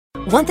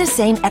Want the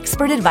same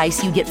expert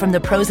advice you get from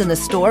the pros in the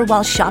store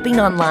while shopping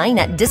online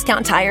at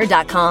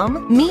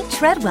DiscountTire.com? Meet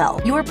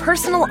Treadwell, your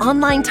personal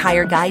online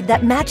tire guide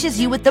that matches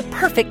you with the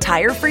perfect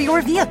tire for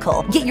your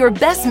vehicle. Get your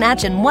best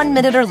match in 1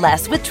 minute or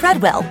less with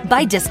Treadwell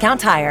by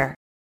Discount Tire.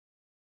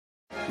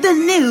 The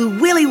new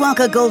Willy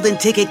Wonka Golden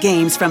Ticket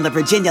games from the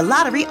Virginia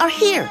Lottery are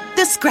here.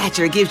 The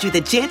Scratcher gives you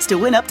the chance to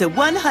win up to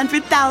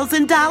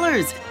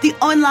 $100,000. The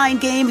online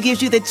game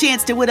gives you the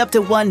chance to win up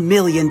to $1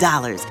 million.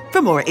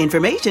 For more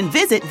information,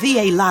 visit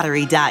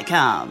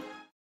VALottery.com.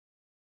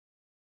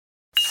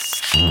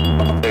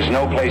 There's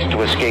no place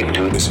to escape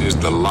to. This is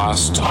the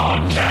last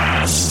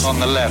podcast. On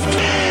the left.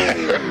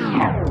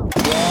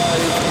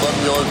 Rise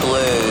from your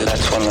grave.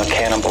 That's when the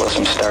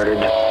cannibalism started.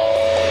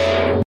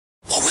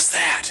 What was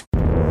that?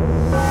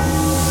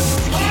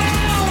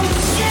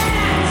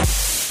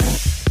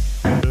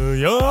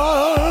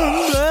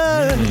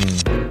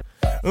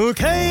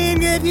 Can't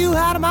get you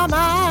out of my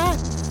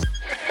mind.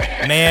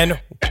 Man,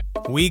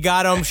 we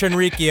got Aum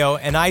Shinrikyo,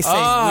 and I say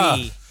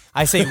we.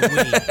 I say we.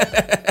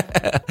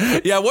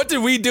 Yeah, what did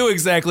we do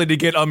exactly to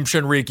get Aum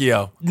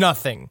Shinrikyo?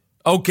 Nothing.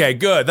 Okay,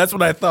 good. That's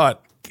what I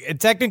thought.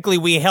 Technically,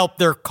 we helped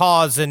their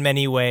cause in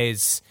many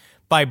ways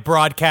by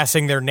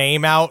broadcasting their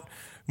name out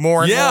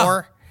more and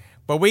more.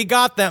 But we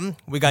got them.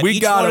 We got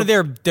one of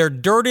their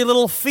dirty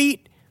little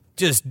feet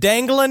just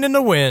dangling in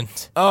the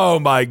wind. Oh,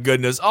 my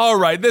goodness. All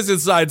right, this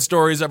is Side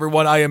Stories,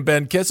 everyone. I am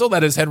Ben Kissel.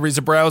 That is Henry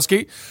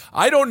Zabrowski.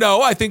 I don't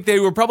know. I think they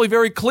were probably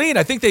very clean.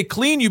 I think they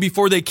clean you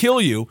before they kill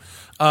you.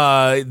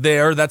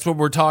 That's what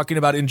we're talking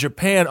about in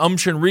Japan. Aum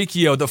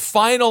Shinrikyo, the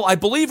final, I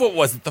believe, what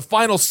was it? The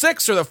final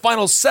 6 or the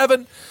final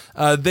 7?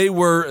 They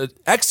were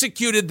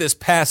executed this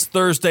past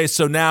Thursday,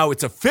 so now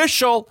it's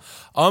official.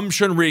 Aum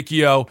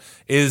Shinrikyo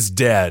is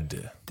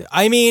dead.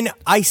 I mean,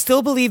 I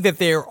still believe that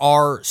there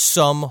are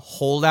some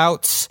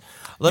holdouts.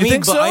 You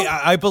think so?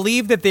 I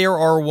believe that there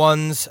are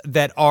ones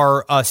that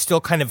are still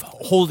kind of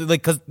holding,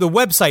 like, because the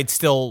website's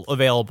still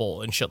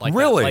available and shit like that.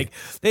 Really? Like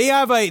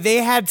they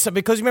had some,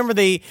 because remember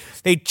they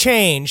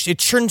changed. It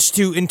turns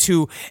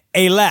into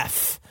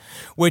Aleph,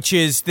 which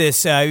is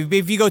this.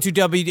 If you go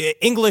to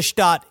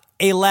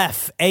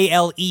English.aleph,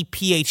 aleph.to,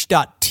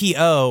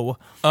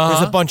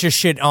 there's a bunch of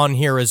shit on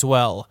here as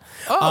well.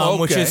 Okay.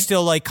 Which is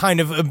still like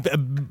kind of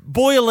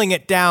boiling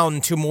it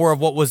down to more of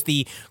what was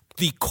the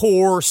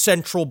core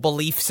central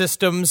belief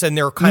systems, and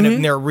they're kind of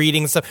in their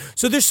reading stuff.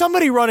 So there's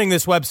somebody running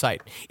this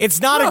website.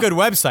 It's not a good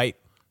website.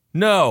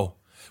 No.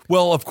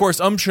 Well, of course,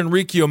 Aum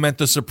Shinrikyo meant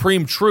the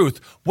supreme truth.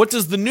 What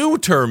does the new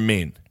term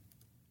mean?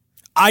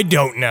 I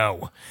don't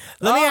know.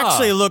 Let me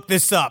actually look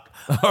this up.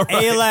 All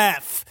right.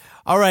 Aleph.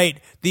 All right.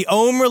 The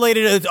Aum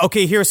related.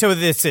 Okay, here's what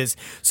this is.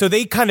 So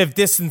they kind of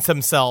distance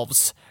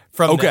themselves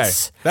from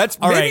this. That's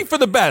all maybe right. for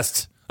the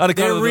best. On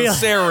account of the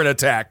sarin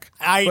attack.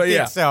 I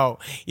think so.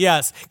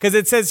 Yes, because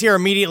it says here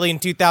immediately in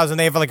 2000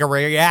 they have like a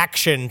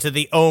reaction to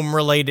the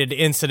Aum-related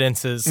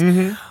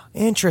incidences.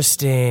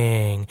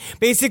 Interesting.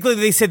 Basically,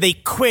 they said they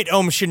quit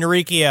Aum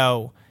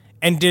Shinrikyo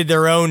and did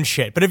their own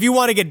shit. But if you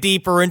want to get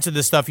deeper into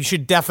this stuff, you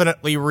should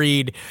definitely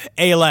read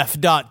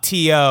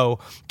aleph.to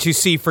to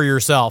see for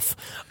yourself.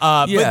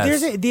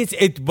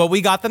 Yes. But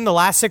we got them. The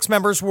last 6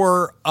 members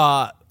were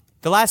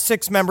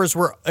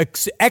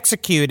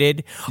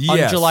executed on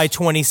July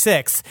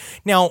 26th.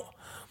 Now,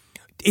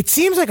 it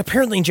seems like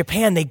apparently in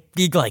Japan they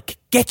like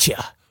get you.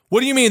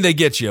 What do you mean they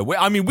get you?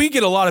 I mean, we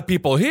get a lot of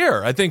people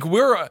here. I think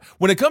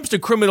when it comes to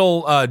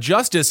criminal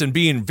justice and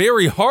being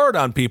very hard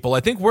on people, I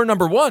think we're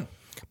number 1.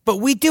 But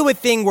we do a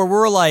thing where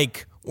we're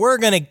like, we're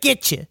going to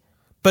get you.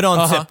 But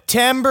on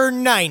September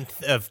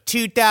 9th of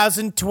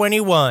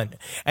 2021,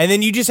 and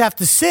then you just have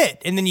to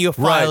sit, and then you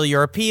file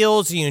your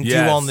appeals, and you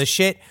do all this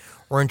shit.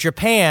 Or in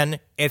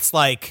Japan, it's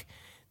like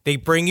they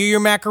bring you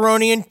your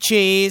macaroni and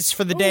cheese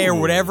for the day or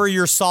whatever,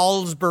 your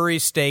Salisbury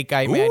steak,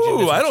 I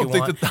imagine. I don't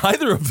think that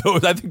either of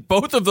those. I think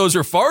both of those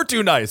are far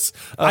too nice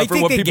for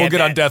what people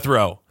get on death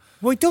row.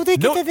 Wait, don't they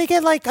get that? They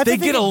get like, I think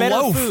they get a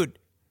loaf. Food.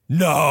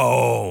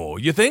 No.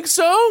 You think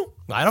so?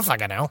 I don't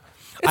fucking know.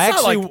 I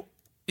don't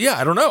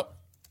know.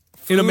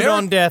 Food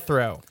on death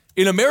row.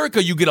 In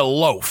America, you get a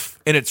loaf,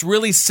 and it's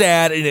really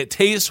sad, and it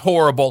tastes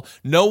horrible.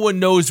 No one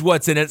knows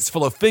what's in it. It's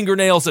full of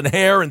fingernails and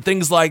hair and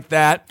things like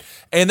that,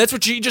 and that's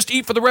what you just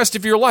eat for the rest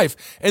of your life.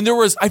 And there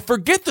was, I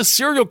forget the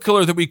serial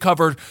killer that we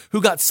covered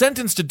who got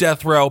sentenced to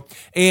death row,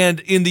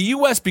 and in the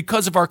U.S.,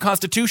 because of our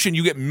Constitution,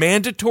 you get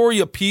mandatory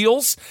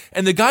appeals,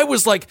 and the guy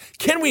was like,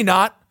 can we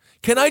not?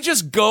 Can I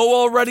just go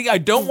already? I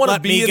don't want to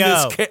be in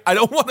this. I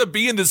don't want to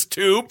be in this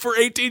tube for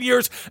 18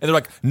 years. And they're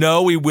like,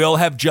 no, we will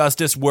have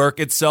justice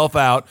work itself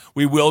out.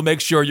 We will make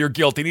sure you're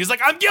guilty. And he's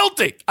like, I'm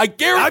guilty. I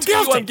guarantee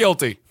you I'm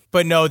guilty.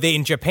 But no,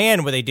 in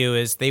Japan, what they do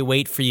is they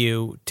wait for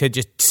you to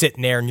just sit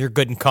in there and you're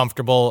good and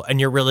comfortable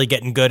and you're really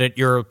getting good at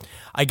your,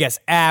 I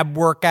guess, ab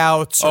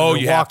workouts. Or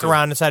you walk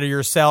around inside of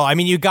your cell. I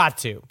mean, you got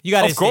to. You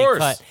got to stay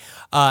cut.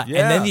 And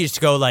then you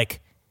just go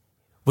like,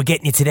 we're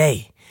getting you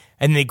today.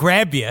 And they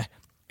grab you.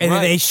 And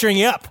then they string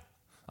you up.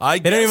 They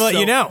don't even let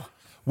you know.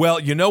 Well,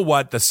 you know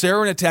what? The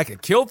sarin attack,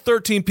 it killed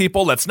 13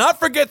 people. Let's not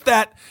forget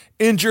that.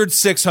 Injured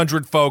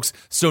 600 folks.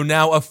 So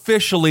now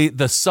officially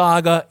the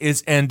saga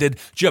is ended.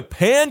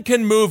 Japan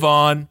can move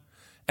on.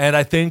 And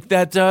I think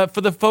that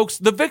for the folks,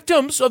 the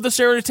victims of the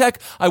sarin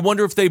attack, I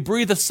wonder if they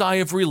breathe a sigh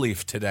of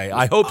relief today.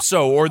 I hope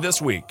so, or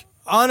this week.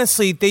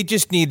 Honestly, they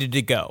just needed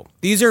to go.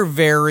 These are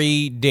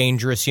very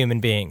dangerous human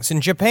beings.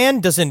 And Japan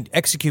doesn't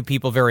execute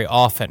people very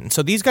often.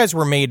 So these guys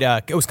were made,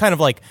 it was kind of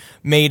like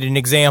made an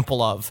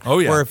example of. Oh,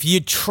 yeah. Where if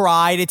you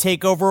try to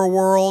take over a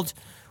world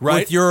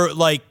right. with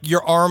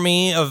your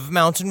army of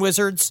mountain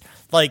wizards,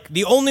 like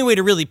the only way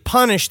to really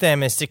punish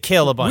them is to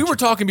kill a bunch. We were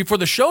talking before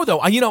the show,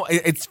 though.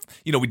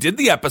 We did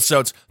the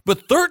episodes,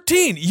 but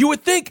 13, you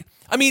would think,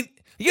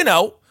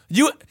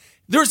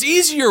 there's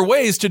easier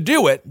ways to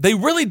do it. They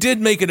really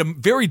did make it a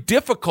very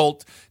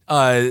difficult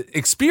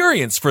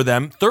experience for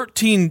them.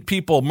 13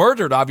 people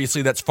murdered,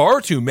 obviously, that's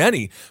far too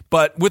many.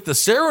 But with the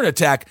sarin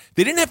attack,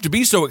 they didn't have to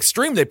be so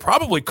extreme. They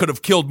probably could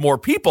have killed more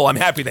people. I'm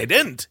happy they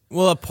didn't.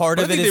 Well, a part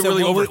of it is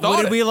really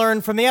what did we learn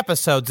from the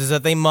episodes is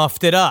that they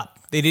muffed it up.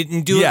 They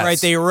didn't do it right.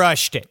 They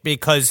rushed it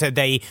because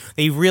they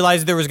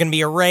realized there was going to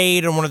be a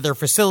raid on one of their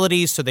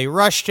facilities, so they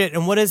rushed it.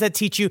 And what does that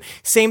teach you?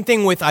 Same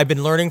thing with I've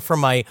been learning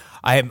from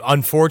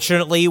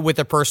unfortunately with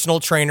a personal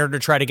trainer to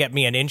try to get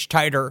me an inch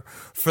tighter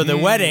for the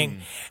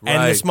wedding. Right.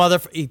 And this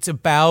it's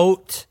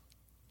about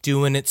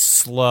doing it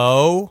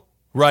slow.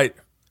 Right.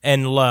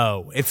 And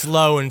low. It's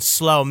low and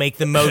slow. Make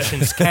the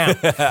motions count.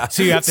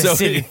 So you have to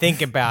sit and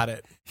think about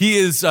it.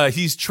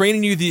 He's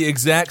training you the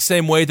exact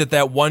same way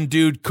that one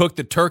dude cooked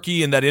the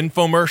turkey in that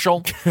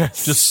infomercial.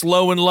 Just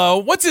slow and low.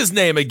 What's his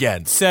name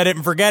again? Set it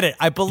and forget it.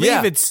 I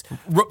believe it's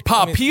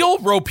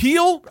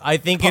Ropeel? I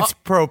think it's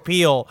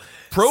Propeel.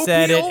 Propeel?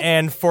 Set it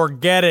and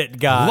forget it,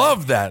 guy.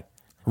 Love that.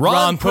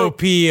 Ron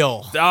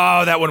Popeil.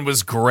 Oh, that one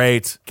was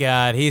great.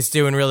 God, he's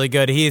doing really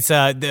good. He's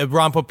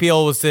Ron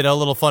Popeil did a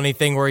little funny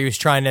thing where he was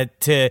trying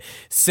to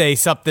say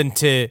something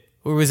to.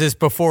 Where was this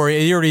before?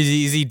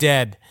 Is he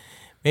dead?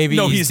 Maybe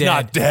he's dead.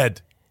 not dead.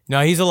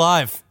 No, he's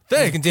alive.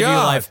 Thank continue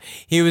God. Alive.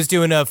 He was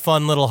doing a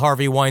fun little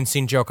Harvey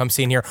Weinstein joke I'm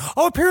seeing here.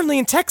 Oh, apparently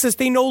in Texas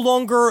they no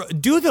longer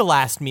do the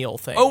last meal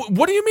thing. Oh,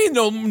 what do you mean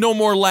no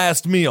more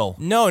last meal?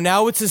 No,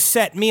 now it's a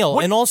set meal.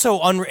 What? And also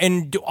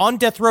on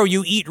death row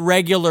you eat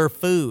regular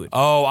food.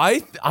 Oh,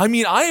 I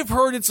have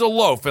heard it's a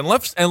loaf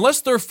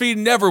unless they're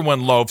feeding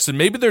everyone loaves, and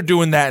maybe they're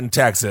doing that in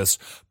Texas.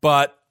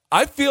 But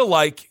I feel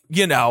like,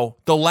 the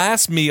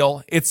last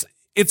meal, it's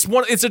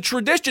a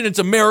tradition. It's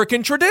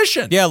American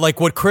tradition. Yeah, like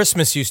what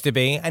Christmas used to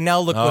be. And now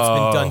look what's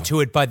been done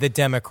to it by the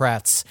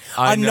Democrats.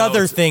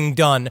 Another thing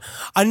done.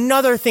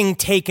 Another thing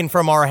taken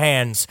from our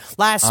hands.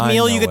 Last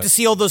meal, you get to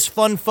see all those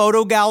fun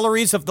photo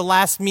galleries of the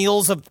last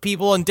meals of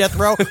people on death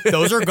row.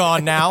 Those are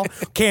gone now.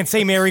 Can't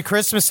say Merry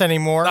Christmas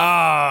anymore.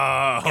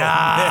 Oh,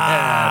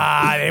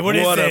 man. What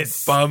is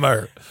this? What a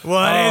bummer.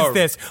 What is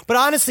this? But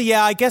honestly,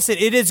 yeah, I guess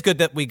it is good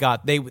that we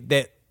got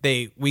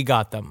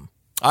them.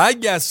 I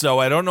guess so.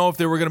 I don't know if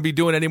they were going to be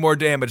doing any more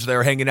damage.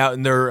 They're hanging out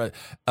in their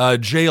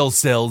jail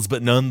cells,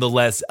 but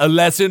nonetheless, a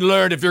lesson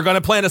learned. If you're going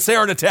to plan a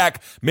sarin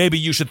attack, maybe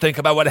you should think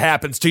about what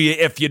happens to you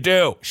if you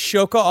do.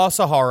 Shoka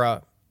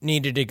Asahara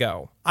needed to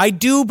go. I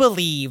do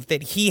believe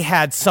that he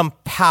had some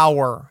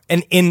power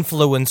and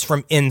influence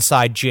from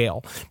inside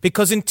jail,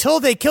 because until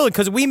they killed him,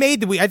 because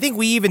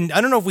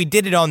I don't know if we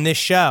did it on this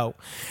show,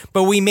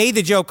 but we made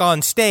the joke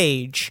on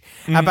stage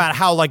about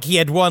how he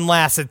had one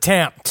last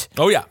attempt.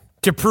 Oh, yeah.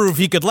 To prove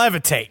he could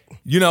levitate.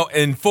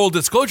 In full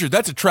disclosure,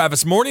 that's a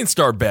Travis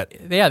Morningstar bet.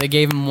 Yeah, they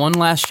gave him one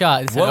last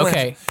shot. They said,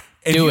 okay,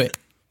 do it.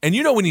 And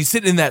when he's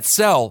sitting in that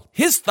cell,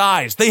 his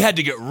thighs, they had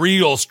to get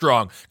real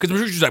strong. Because I'm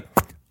sure she's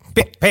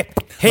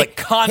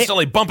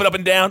constantly bumping up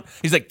and down.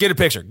 He's like, get a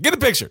picture.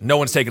 No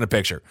one's taking a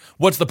picture.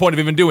 What's the point of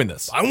even doing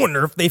this? I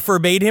wonder if they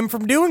forbade him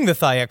from doing the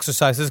thigh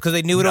exercises because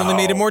they knew it only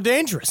made him more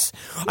dangerous.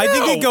 No. I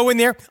think they go in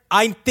there.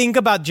 I think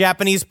about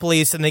Japanese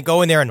police and they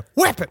go in there and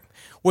whip him.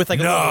 With a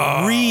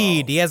little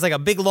reed. He has a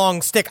big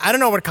long stick. I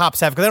don't know what cops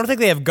have because I don't think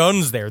they have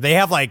guns there. They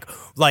have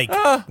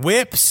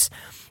whips.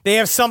 They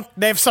have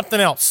something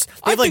else.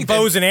 They have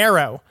bows and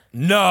arrow.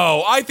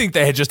 No, I think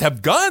they just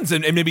have guns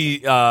and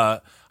maybe I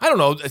don't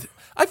know.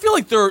 I feel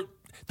like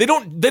they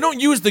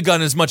don't use the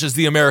gun as much as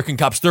the American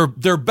cops.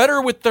 They're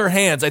better with their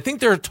hands. I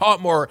think they're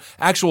taught more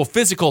actual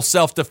physical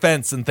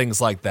self-defense and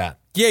things like that.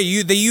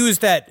 Yeah, they use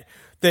that.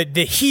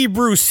 The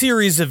Hebrew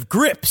series of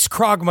grips,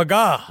 Krav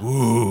Maga.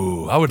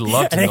 Ooh, I would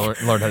love to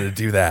learn how to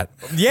do that.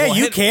 Yeah,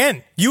 you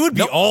can. You would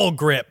be all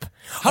grip.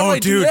 How do I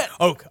do that?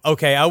 Oh,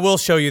 okay, I will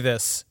show you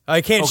this. I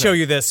can't show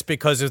you this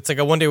because it's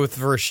a one day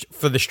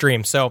for the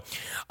stream. So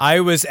I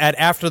was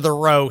after the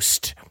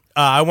roast.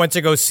 I went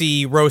to go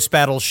see Roast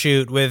Battle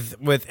Shoot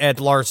with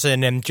Ed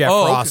Larson and Jeff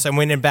Ross. Okay. I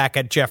went in back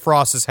at Jeff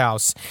Ross's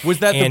house. Was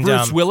that the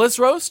Bruce Willis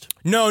roast?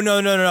 No.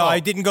 Oh.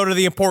 I didn't go to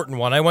the important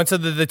one. I went to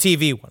the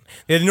TV one,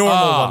 the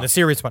normal one, the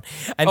serious one.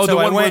 And so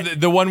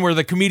the one where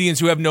the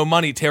comedians who have no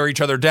money tear each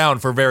other down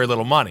for very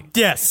little money.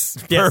 Yes,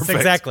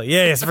 exactly.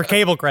 Yes, for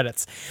cable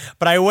credits.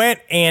 But I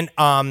went and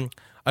I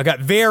got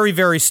very,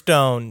 very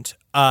stoned.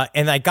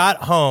 And I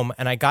got home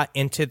and I got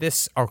into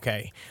this.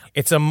 Okay.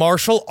 It's a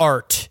martial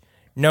art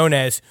known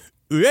as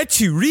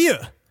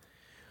erotica.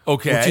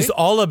 Okay. Which is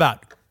all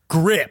about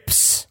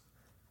grips,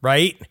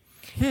 right?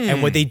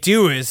 And what they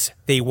do is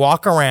they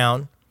walk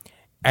around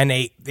and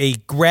they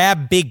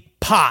grab big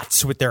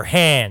pots with their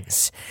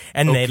hands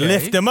and they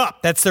lift them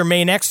up. That's their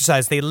main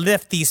exercise. They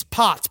lift these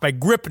pots by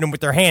gripping them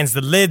with their hands,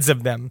 the lids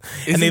of them,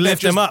 and they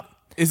lift them up.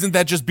 Isn't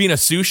that just being a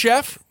sous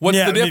chef? What's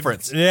the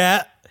difference?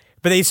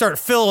 But they start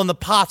filling the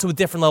pots with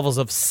different levels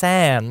of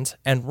sand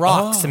and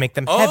rocks to make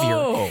them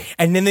heavier.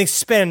 And then they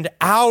spend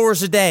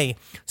hours a day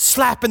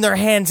slapping their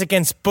hands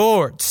against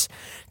boards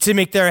to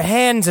make their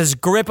hands as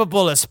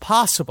grippable as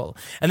possible.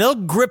 And they'll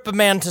grip a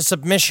man to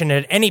submission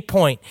at any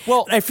point.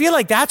 Well, I feel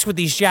like that's what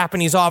these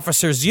Japanese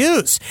officers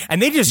use.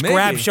 And they just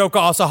grab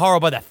Shoko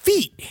Asahara by the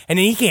feet. And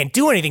then he can't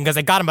do anything because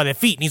they got him by the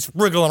feet and he's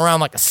wriggling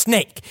around like a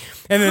snake.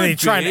 And then they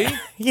try to,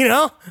 you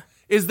know?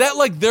 Is that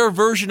like their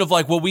version of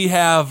like what we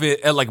have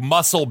at like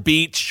Muscle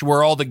Beach,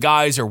 where all the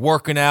guys are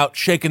working out,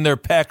 shaking their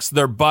pecs,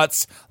 their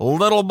butts,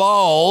 little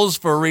balls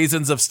for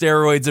reasons of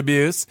steroids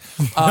abuse?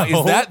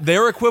 Is that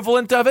their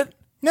equivalent of it?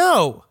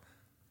 No,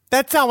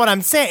 that's not what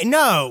I'm saying.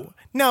 No.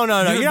 They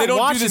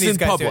don't do this in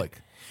public.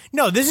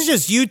 No, this is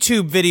just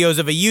YouTube videos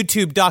of a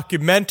YouTube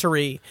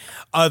documentary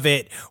of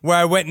it where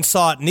I went and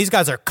saw it, and these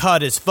guys are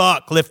cut as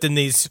fuck lifting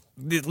these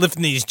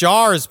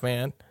jars,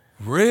 man.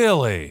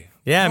 Really?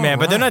 Yeah, man,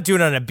 but they're not doing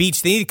it on a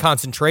beach. They need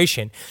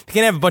concentration. They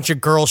can't have a bunch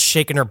of girls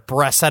shaking their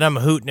breasts at them,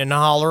 hooting and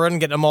hollering,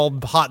 getting them all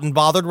hot and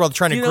bothered while they're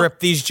trying to grip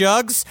these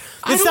jugs.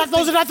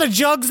 Those are not the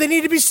jugs they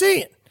need to be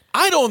seeing.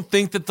 I don't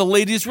think that the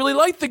ladies really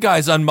like the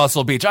guys on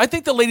Muscle Beach. I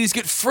think the ladies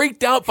get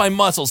freaked out by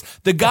muscles.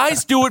 The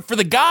guys do it for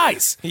the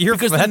guys.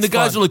 Because then the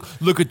guys are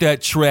like, look at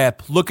that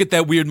trap. Look at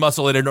that weird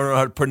muscle that I don't know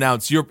how to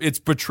pronounce. It's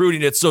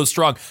protruding. It's so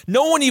strong.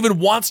 No one even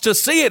wants to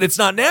see it. It's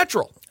not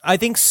natural. I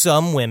think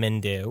some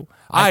women do.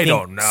 I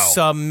don't know.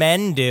 Some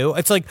men do.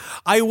 It's like,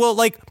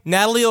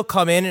 Natalie will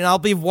come in and I'll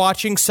be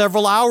watching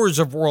several hours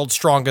of World's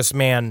Strongest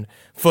Man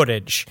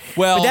footage.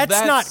 Well, but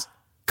that's not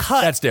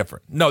cut. That's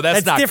different. No,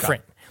 that's not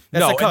different. Cut.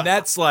 And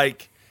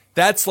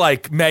that's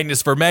like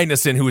Magnus for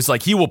Magnuson, who is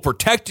like, he will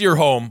protect your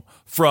home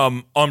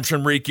from Aum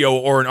Shinrikyo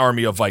or an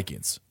army of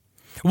Vikings.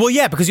 Well,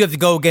 yeah, because you have to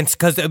go against,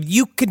 because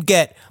you could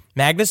get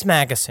Magnus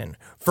Magnuson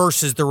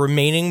versus the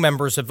remaining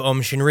members of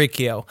Aum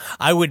Shinrikyo.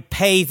 I would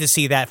pay to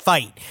see that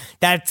fight.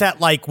 That's at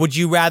like, would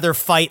you rather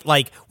fight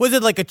like, was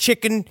it like a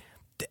chicken,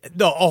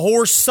 a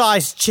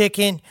horse-sized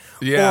chicken,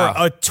 or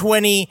a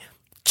 20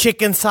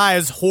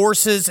 chicken-sized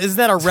horses? Isn't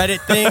that a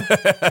Reddit thing?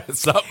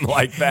 Something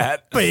like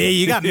that. But yeah,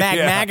 you got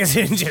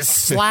Magnuson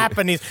just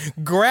slapping these,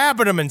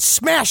 grabbing them and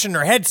smashing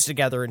their heads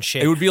together and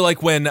shit. It would be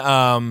like when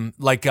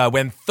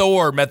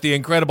Thor met the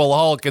Incredible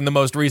Hulk in the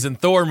most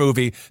recent Thor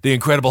movie. The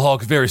Incredible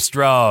Hulk is very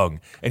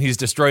strong, and he's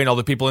destroying all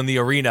the people in the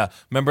arena.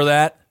 Remember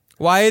that?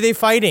 Why are they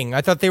fighting?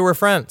 I thought they were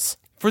friends.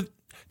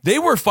 They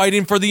were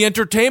fighting for the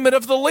entertainment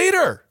of the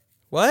leader.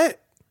 What?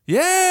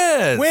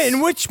 Yes.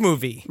 In which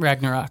movie?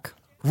 Ragnarok.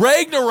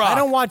 I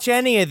don't watch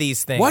any of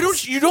these things. Why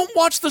don't you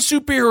watch the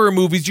superhero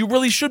movies? You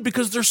really should,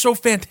 because they're so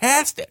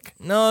fantastic.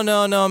 No,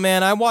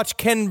 man. I watch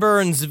Ken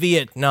Burns'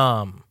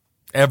 Vietnam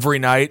every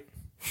night.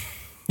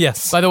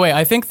 Yes. By the way,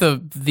 I think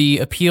the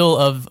appeal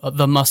of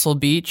the Muscle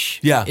Beach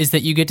is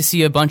that you get to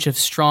see a bunch of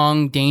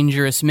strong,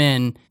 dangerous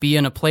men be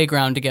in a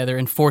playground together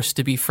and forced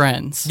to be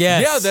friends.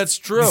 Yes. Yeah, that's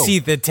true. You see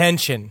the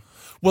tension.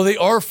 Well, they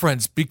are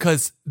friends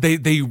because they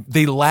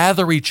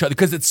lather each other.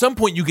 Because at some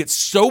point you get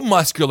so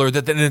muscular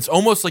that then it's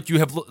almost like you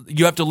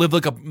have to live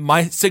like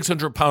my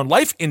 600-pound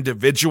life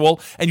individual,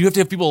 and you have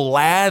to have people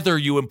lather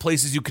you in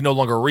places you can no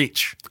longer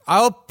reach.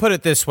 I'll put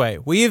it this way: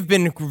 we have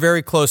been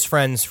very close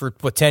friends for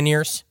 10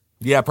 years.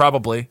 Yeah,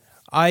 probably.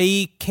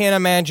 I can't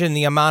imagine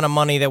the amount of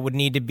money that would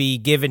need to be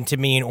given to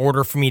me in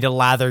order for me to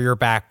lather your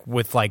back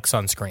with like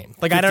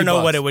sunscreen. Like I don't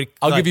know what it would.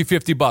 I'll give you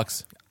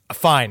 $50.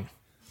 Fine.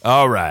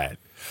 All right.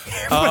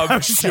 I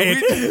was going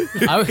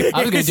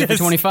to do it for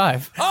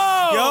 25.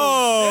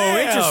 Oh,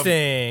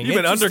 interesting. You've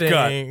been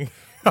undercut.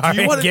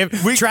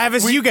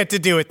 Travis, you get to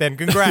do it then.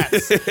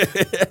 Congrats. We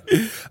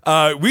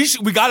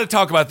got to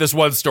talk about this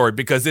one story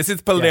because this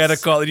is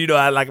political, and you know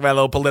I like my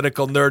little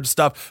political nerd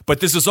stuff.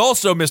 But this is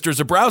also Mr.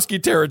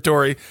 Zabrowski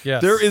territory.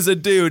 Yes. There is a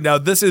dude. Now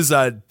this is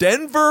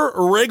Denver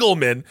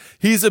Riggleman.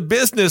 He's a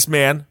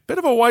businessman, bit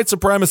of a white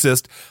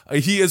supremacist.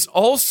 He is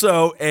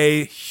also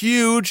a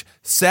huge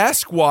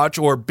Sasquatch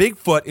or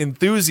Bigfoot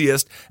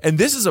enthusiast, and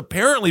this has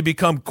apparently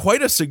become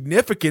quite a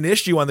significant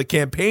issue on the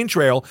campaign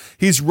trail.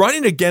 He's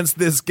running against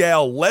this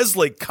gal,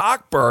 Leslie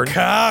Cockburn.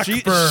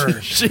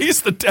 Cockburn.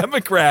 She's the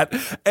Democrat,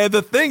 and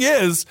the thing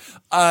is,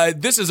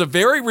 This is a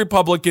very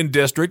Republican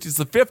district. It's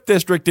the 5th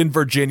district in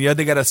Virginia.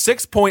 They got a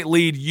 6-point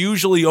lead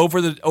usually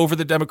over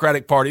the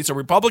Democratic Party. So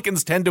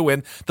Republicans tend to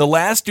win. The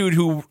last dude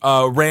who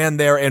ran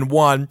there and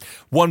won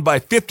by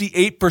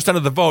 58%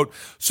 of the vote.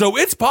 So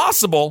it's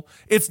possible.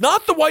 It's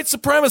not the white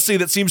supremacy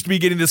that seems to be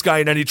getting this guy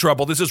in any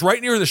trouble. This is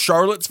right near the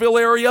Charlottesville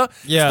area.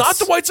 Yes. It's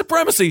not the white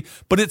supremacy,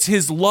 but it's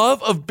his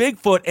love of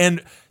Bigfoot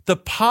and the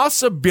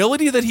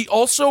possibility that he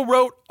also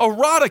wrote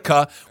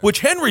erotica, which,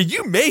 Henry,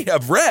 you may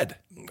have read.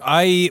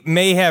 I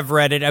may have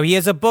read it. He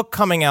has a book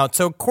coming out.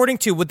 So according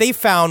to what they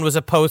found was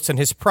a post on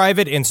his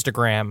private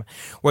Instagram,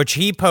 which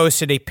he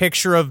posted a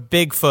picture of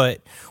Bigfoot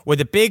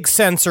with a big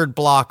censored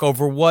block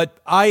over what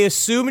I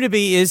assume to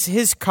be is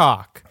his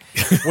cock.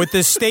 With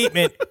the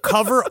statement,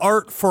 cover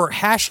art for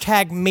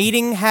hashtag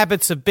mating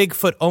habits of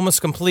Bigfoot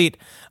almost complete.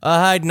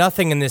 Hide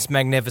nothing in this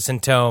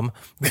magnificent tome.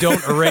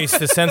 Don't erase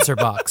the censor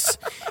box.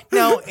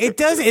 Now, it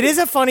is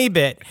a funny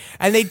bit,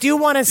 and they do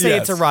want to say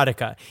it's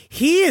erotica.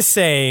 He is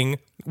saying,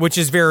 which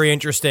is very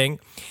interesting,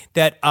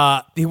 that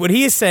what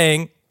he is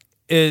saying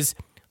is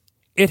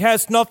it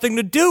has nothing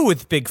to do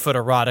with Bigfoot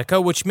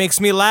erotica, which makes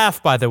me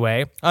laugh, by the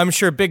way. I'm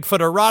sure Bigfoot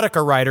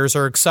erotica writers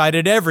are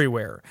excited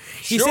everywhere.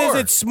 He says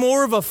it's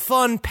more of a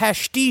fun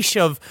pastiche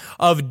of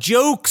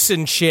jokes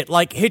and shit,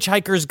 like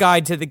Hitchhiker's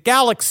Guide to the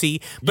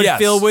Galaxy, but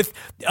filled with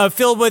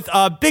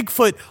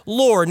Bigfoot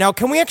lore. Now,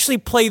 can we actually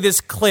play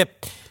this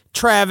clip,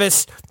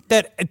 Travis,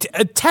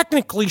 that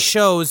technically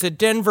shows that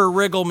Denver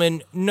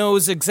Riggleman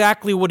knows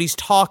exactly what he's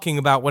talking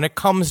about when it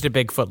comes to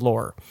Bigfoot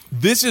lore?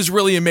 This is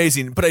really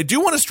amazing, but I do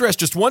want to stress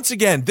just once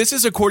again, this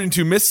is according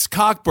to Miss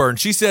Cockburn.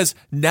 She says,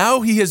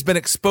 now he has been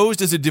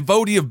exposed as a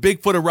devotee of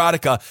Bigfoot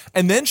erotica,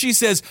 and then she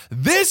says,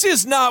 this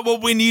is not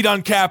what we need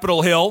on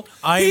Capitol Hill.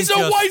 He's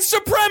a white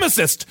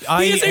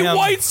supremacist. He is a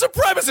white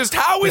supremacist.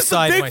 How is the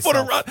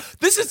Bigfoot erotica?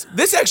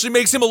 This actually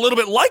makes him a little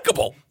bit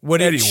likable. What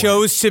it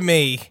shows to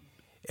me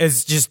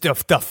is just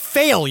the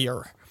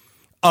failure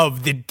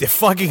of the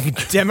fucking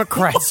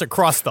Democrats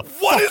across the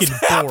fucking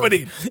board.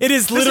 Happening? It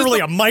is literally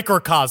a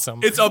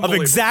microcosm of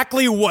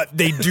exactly what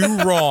they do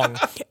wrong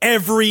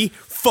every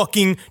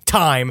fucking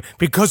time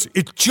because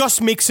it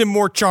just makes him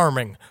more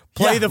charming.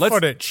 Play the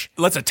footage.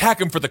 Let's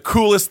attack him for the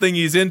coolest thing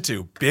he's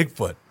into,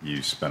 Bigfoot.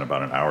 You spent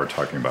about an hour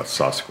talking about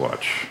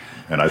Sasquatch,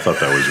 and I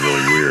thought that was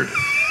really weird.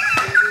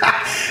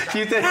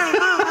 You think?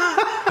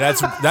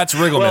 That's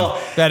Riggleman.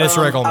 Well, that is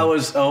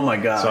Riggleman. Oh my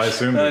gosh. So I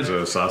assume there's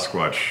a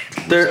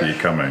Sasquatch whiskey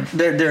coming.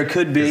 There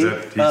could be.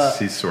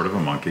 He's sort of a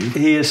monkey.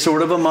 He is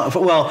sort of a monkey.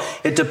 Well,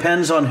 it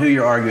depends on who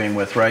you're arguing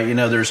with, right? You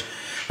know, there's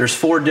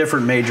 4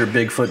 different major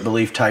Bigfoot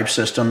belief type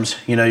systems.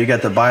 You know, you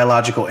got the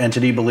biological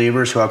entity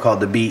believers, who I call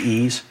the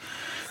BEs.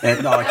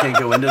 And I can't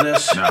go into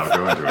this. No,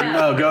 go into it.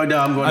 No, go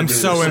down. I'm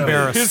so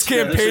embarrassed. His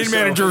campaign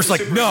manager was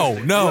like, no.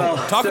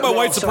 Talk about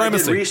white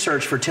supremacy. I did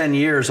research for 10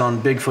 years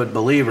on Bigfoot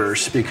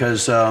believers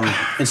because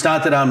it's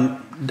not that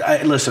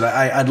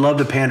I'd love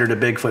to pander to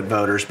Bigfoot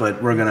voters,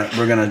 but we're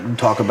gonna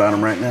talk about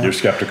them right now. You're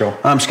skeptical?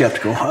 I'm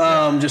skeptical.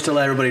 Just to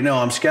let everybody know,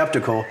 I'm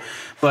skeptical.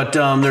 But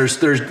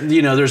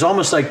there's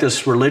almost like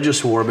this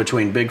religious war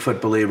between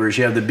Bigfoot believers.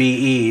 You have the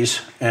BEs,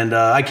 and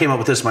I came up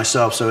with this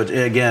myself. So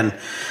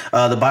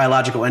the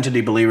biological entity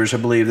believers who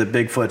believe that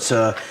Bigfoot's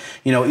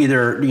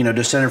either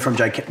descended from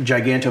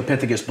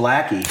Gigantopithecus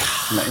blackie,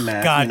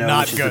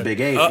 which is the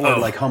big ape, or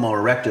like Homo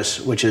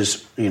erectus, which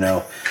is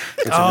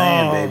it's a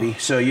man, baby.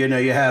 So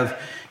you have.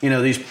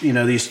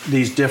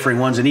 These differing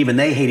ones, and even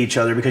they hate each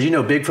other because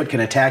Bigfoot can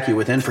attack you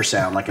with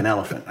infrasound like an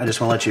elephant. I just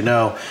want to let you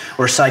know,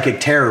 or psychic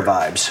terror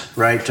vibes,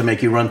 right, to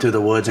make you run through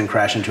the woods and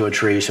crash into a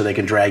tree so they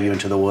can drag you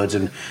into the woods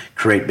and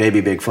create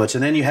baby Bigfoots.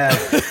 And then you have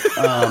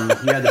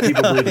the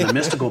people believing the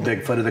mystical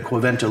Bigfoot of the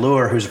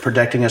Queventalur, who's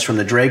protecting us from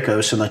the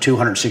Dracos in the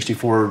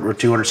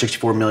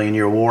 264 million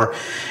year war,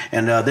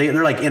 and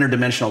they're like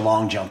interdimensional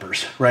long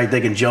jumpers, right?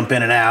 They can jump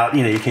in and out.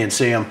 You can't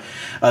see them.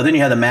 Then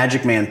you have the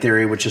Magic Man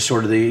theory, which is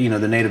sort of the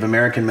the Native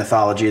American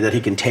mythology that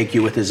he can take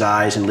you with his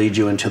eyes and lead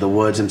you into the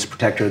woods and is a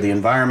protector of the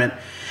environment.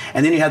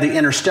 And then you have the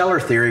interstellar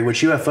theory,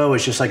 which UFO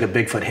is just like a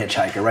Bigfoot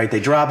hitchhiker, right?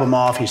 They drop him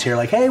off. He's here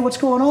like, hey, what's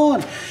going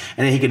on? And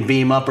then he can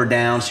beam up or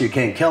down so you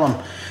can't kill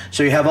him.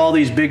 So you have all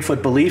these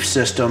Bigfoot belief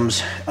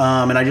systems.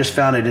 And I just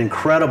found it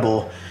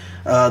incredible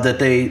that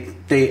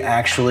they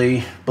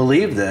actually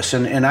believe this.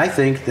 And I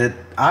think that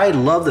I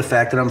love the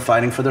fact that I'm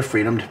fighting for the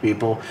freedom to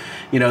people,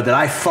 that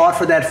I fought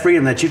for that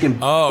freedom, that you can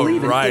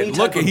believe in any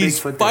type of he's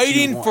Bigfoot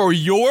fighting for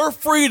your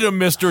freedom,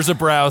 Mr.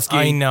 Zabrowski.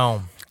 I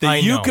know.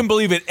 That you can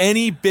believe in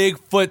any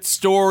Bigfoot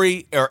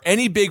story or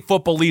any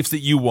Bigfoot beliefs that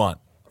you want.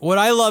 What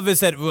I love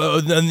is that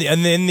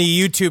in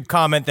the YouTube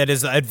comment that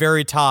is at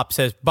very top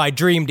says, by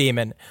Dream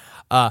Demon,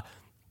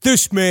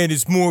 this man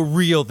is more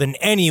real than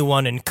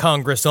anyone in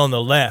Congress on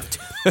the left.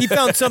 He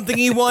found something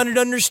he wanted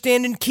to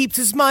understand and keeps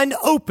his mind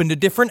open to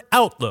different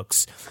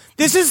outlooks.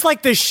 This is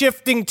like the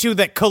shifting to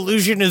that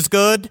collusion is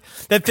good.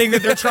 That thing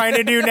that they're trying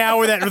to do now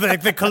where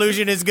that the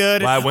collusion is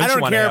good. Why wouldn't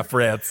you want to have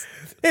France?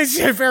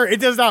 It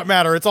does not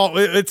matter. It's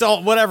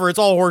all whatever. It's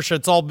all horseshit.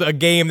 It's all a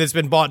game that's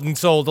been bought and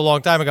sold a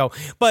long time ago.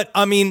 But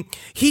I mean,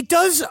 he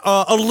does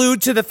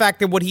allude to the fact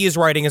that what he is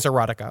writing is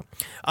erotica.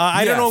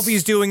 I don't know if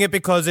he's doing it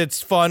because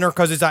it's fun or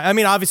because it's. I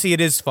mean, obviously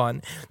it is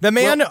fun. The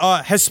man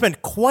has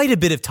spent quite a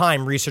bit of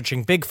time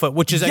researching Bigfoot,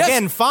 which is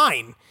again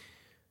fine.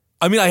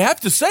 I mean, I have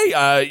to say,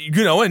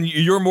 and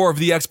you're more of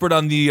the expert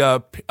on the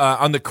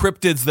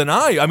cryptids than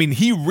I. I mean,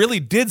 he really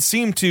did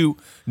seem to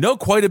know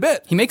quite a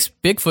bit. He makes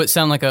Bigfoot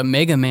sound like a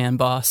Mega Man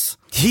boss.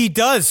 He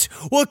does.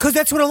 Well, because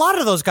that's what a lot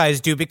of those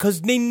guys do, because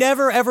they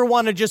never, ever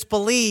want to just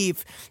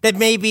believe that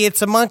maybe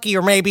it's a monkey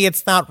or maybe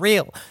it's not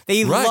real.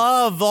 They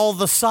love all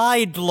the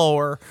side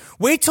lore.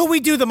 Wait till we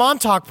do the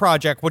Montauk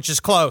Project, which is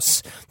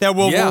close, that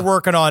we're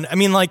working on. I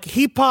mean, like,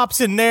 he pops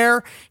in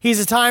there. He's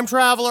a time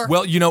traveler.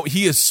 Well,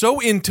 he is so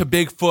into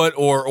Bigfoot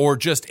or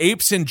just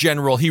apes in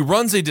general. He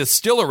runs a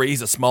distillery.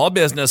 He's a small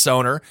business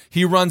owner.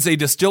 He runs a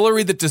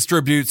distillery that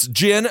distributes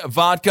gin,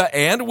 vodka,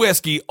 and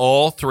whiskey,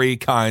 all three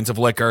kinds of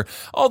liquor,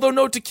 although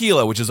no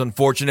tequila, which is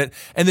unfortunate,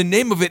 and the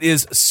name of it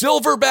is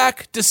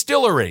Silverback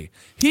Distillery.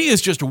 He is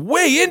just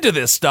way into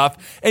this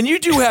stuff, and you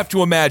do have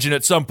to imagine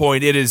at some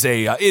point it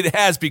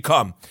has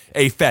become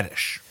a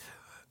fetish.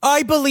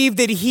 I believe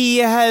that he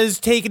has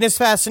taken his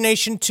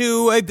fascination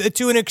to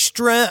an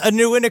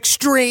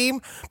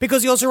extreme,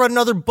 because he also wrote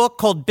another book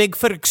called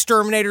Bigfoot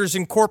Exterminators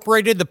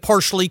Incorporated, the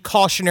partially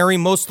cautionary,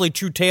 mostly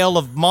true tale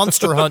of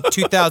Monster Hunt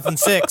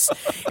 2006.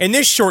 In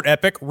this short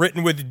epic,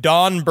 written with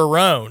Don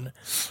Barone,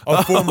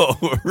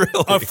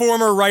 a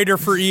former writer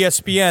for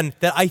ESPN,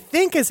 that I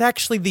think is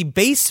actually the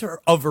base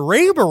of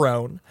Ray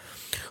Barone,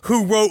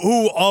 who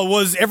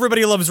was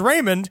Everybody Loves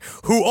Raymond,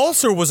 who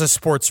also was a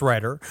sports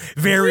writer.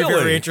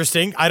 Very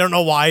interesting. I don't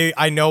know why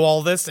I know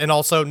all this, and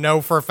also know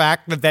for a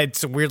fact that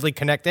that's weirdly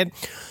connected.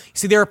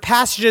 See, there are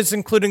passages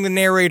including the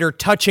narrator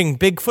touching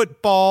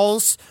Bigfoot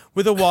balls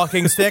with a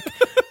walking stick,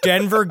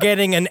 Denver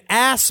getting an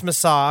ass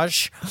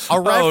massage,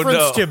 a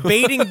reference to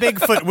baiting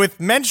Bigfoot with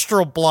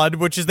menstrual blood,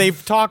 which is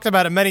they've talked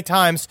about it many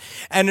times,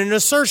 and an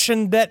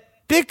assertion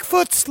that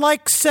Bigfoot's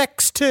like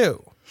sex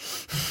too.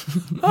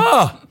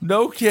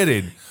 No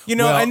kidding.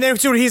 And then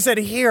what he said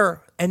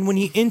here, and when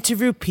you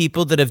interview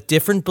people that have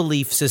different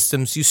belief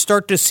systems, you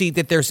start to see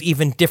that there's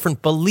even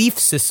different belief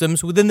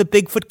systems within the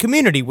Bigfoot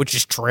community, which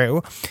is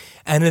true,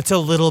 and it's a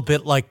little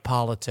bit like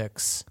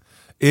politics.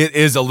 It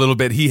is a little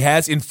bit. He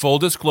has, in full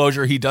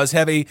disclosure, he does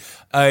have a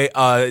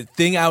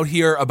thing out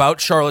here about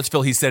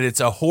Charlottesville. He said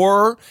it's a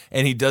horror,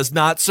 and he does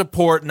not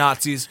support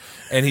Nazis,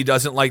 and he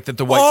doesn't like that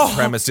the white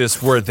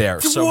supremacists were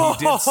there. So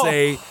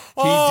he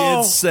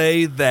did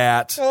say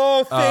that.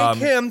 Oh,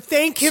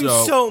 thank him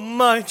so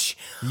much.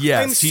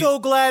 Yes, I'm so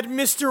glad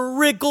Mr.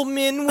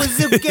 Riggleman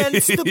was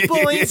against the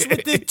boys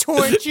with the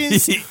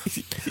torches.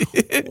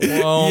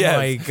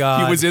 My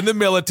God. He was in the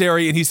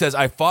military, and he says,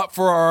 I fought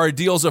for our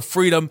ideals of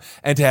freedom,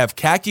 and to have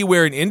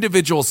khaki-wearing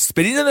individuals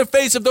spitting in the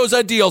face of those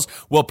ideals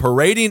while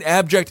parading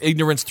abject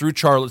ignorance through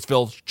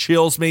Charlottesville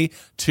chills me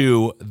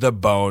to the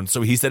bone.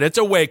 So he said it's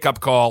a wake-up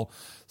call.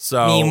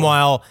 So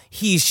meanwhile,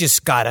 he's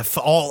just got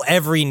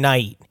every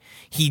night.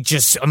 He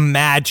just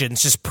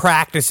imagines just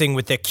practicing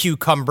with a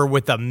cucumber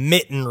with a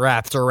mitten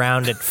wrapped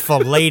around it,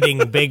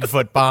 filleting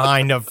Bigfoot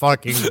behind a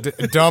fucking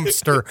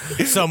dumpster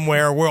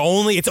somewhere where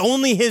it's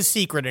only his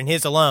secret and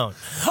his alone.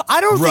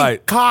 I don't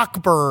think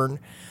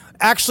Cockburn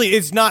actually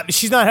is not.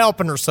 She's not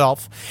helping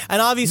herself,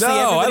 and obviously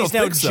everybody's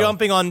now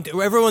jumping on.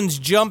 Everyone's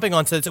jumping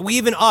on it.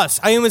 Even us.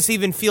 I almost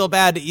even feel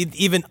bad,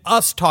 even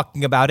us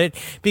talking about it,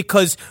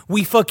 because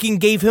we fucking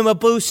gave him a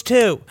boost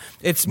too.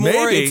 It's more.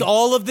 Maybe. It's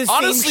all of this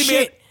same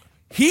shit.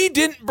 He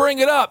didn't bring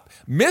it up.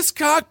 Miss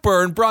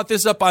Cockburn brought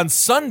this up on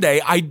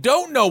Sunday. I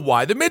don't know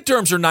why. The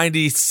midterms are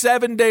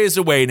 97 days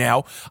away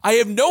now. I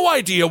have no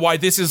idea why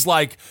this is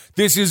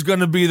going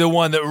to be the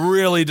one that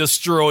really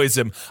destroys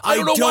him. I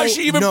don't know why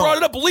she even brought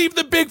it up. Leave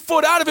the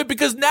Bigfoot out of it,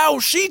 because now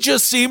she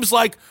just seems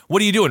like, what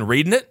are you doing?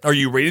 Reading it? Are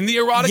you reading the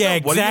erotica? Yeah,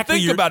 exactly. What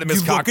do you think about it,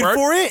 Miss Cockburn?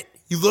 Looking for it?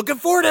 You looking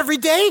for it every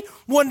day?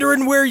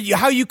 Wondering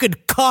how you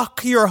could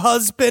cock your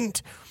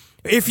husband,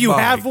 if you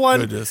have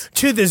one,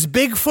 to this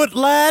Bigfoot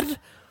lad?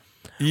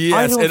 Yes,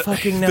 I don't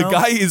fucking know.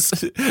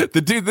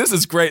 The dude. This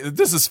is great.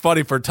 This is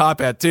funny for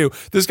Top Hat too.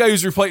 This guy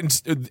he's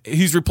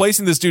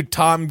replacing this dude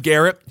Tom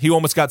Garrett. He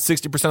almost got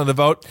 60% of the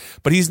vote,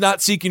 but he's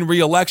not seeking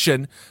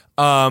re-election.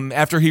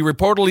 After he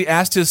reportedly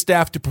asked his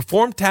staff to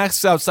perform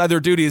tasks outside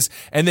their duties,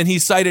 and then he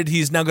cited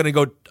he's now going to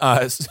go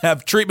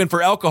have treatment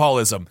for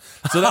alcoholism.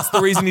 So that's the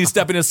reason he's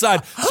stepping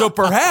aside. So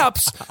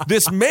perhaps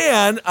this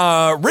man,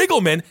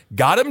 Riggleman,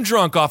 got him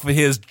drunk off of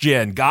his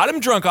gin, got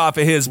him drunk off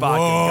of his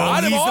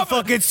vodka. He's the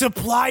fucking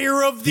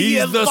supplier of the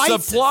He's the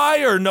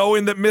supplier,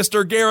 knowing that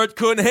Mr. Garrett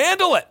couldn't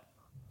handle it.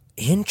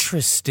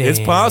 Interesting.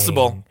 It's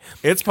possible.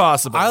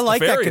 I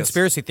like that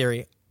conspiracy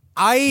theory.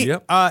 I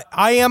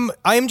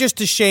am just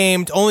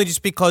ashamed, only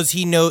just because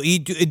he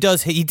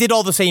did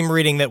all the same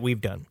reading that we've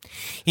done.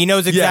 He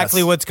knows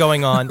exactly what's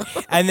going on,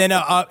 and then you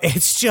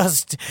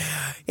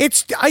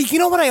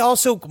know what? I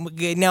also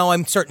now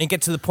I'm starting to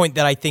get to the point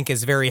that I think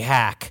is very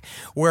hack,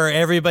 where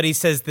everybody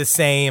says the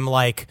same,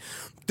 like,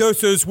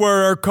 this is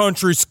where our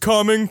country's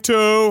coming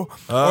to.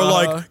 Or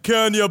like,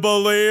 can you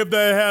believe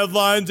the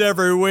headlines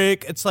every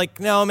week? It's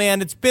like, no,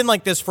 man, it's been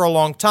like this for a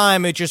long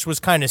time. It just was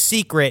kind of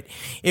secret.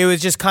 It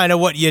was just kind of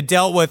what you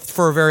dealt with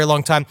for a very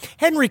long time.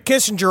 Henry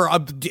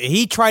Kissinger,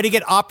 he tried to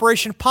get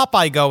Operation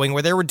Popeye going,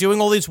 where they were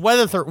doing all these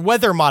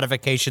weather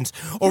modifications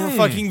over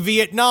fucking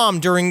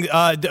Vietnam during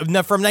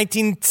from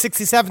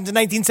 1967 to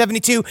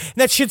 1972. And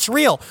that shit's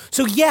real.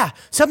 So yeah,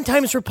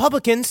 sometimes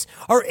Republicans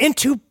are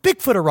into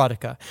Bigfoot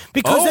erotica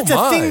because it's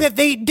a thing that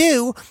they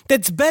do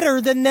that's better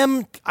than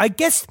them, I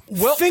guess,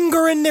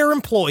 fingering their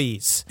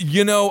employees.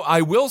 You know,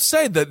 I will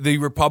say that the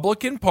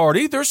Republican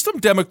Party, there's some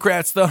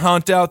Democrats that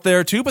hunt out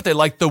there too, but they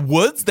like the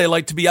woods. They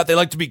like to be out. They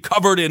like to be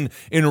covered in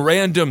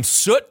random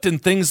soot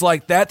and things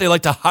like that. They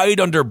like to hide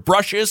under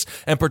brushes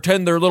and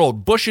pretend they're little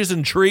bushes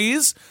and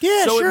trees.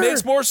 Yeah, so sure. it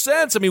makes more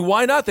sense. I mean,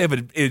 why not? They have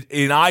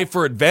an eye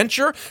for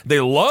adventure. They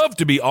love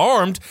to be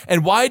armed.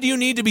 And why do you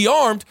need to be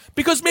armed?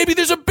 Because maybe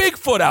there's a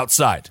Bigfoot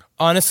outside.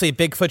 Honestly,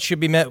 Bigfoot should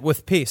be met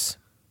with peace.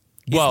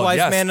 He's the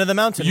wise man of the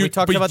mountain. We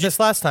talked about this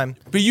last time.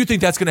 But you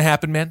think that's going to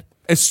happen, man?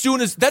 As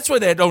soon as that's why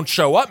they don't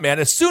show up, man.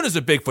 As soon as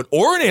a Bigfoot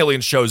or an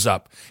alien shows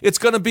up, it's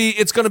going to be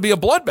a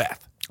bloodbath.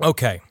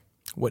 Okay,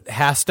 what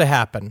has to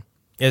happen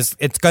is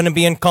it's going to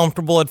be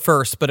uncomfortable at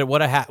first, but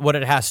what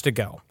it has to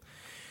go.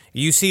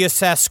 You see a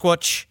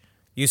Sasquatch,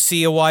 you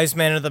see a wise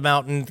man of the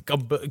mountain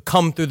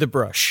come through the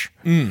brush.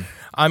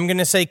 I'm going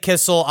to say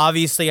Kissel.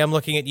 Obviously, I'm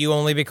looking at you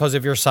only because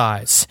of your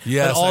size.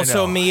 Yes, but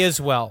also I know. me as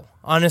well.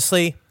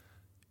 Honestly,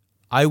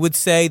 I would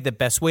say the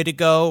best way to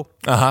go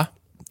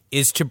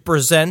is to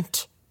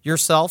present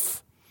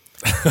yourself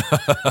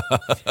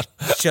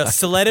just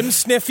to let him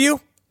sniff you.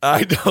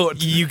 I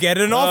don't. You get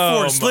an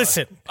all-fours.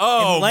 Listen.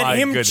 Oh, and let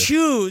him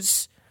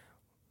choose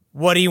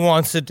what he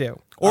wants to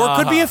do. Or it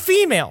could be a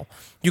female.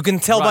 You can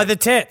tell by the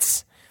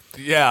tits.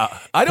 Yeah.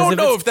 I don't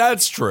know if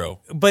that's true.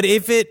 But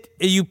if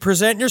you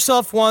present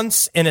yourself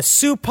once in a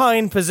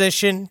supine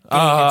position,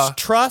 its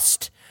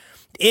trust,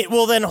 it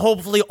will then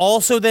hopefully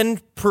also then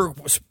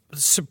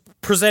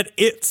present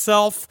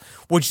itself,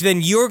 which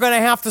then you're going to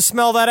have to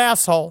smell that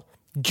asshole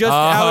just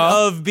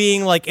out of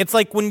being like, it's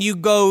like when you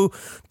go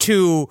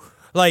to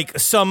like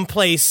some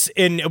place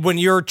when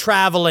you're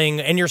traveling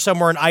and you're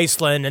somewhere in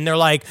Iceland and they're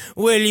like,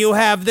 will you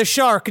have the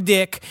shark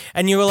dick?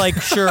 And you're like,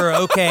 sure,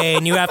 okay.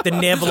 And you have to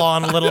nibble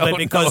on a little bit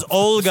because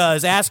Olga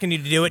is asking you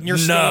to do it and you're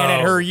staying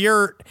at her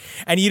yurt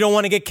and you don't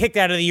want to get kicked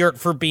out of the yurt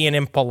for being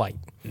impolite.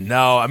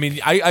 No, I mean,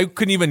 I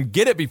couldn't even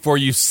get it before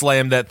you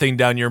slammed that thing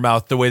down your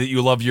mouth the way that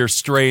you love your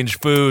strange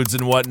foods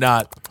and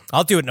whatnot.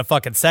 I'll do it in a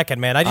fucking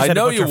second, man. I had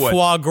a bunch of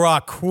foie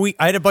gras cream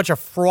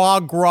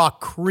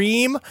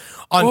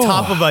on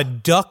top of a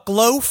duck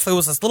loaf. It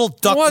was this little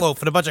duck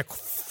loaf and a bunch of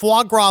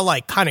foie gras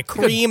like kind of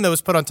cream that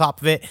was put on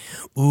top of it.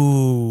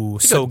 Ooh,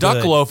 so good.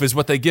 Duck loaf is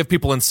what they give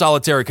people in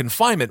solitary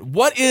confinement.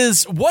 What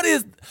is?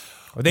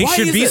 They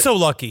should be so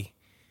lucky.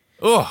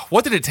 Ugh,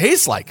 what did it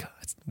taste like?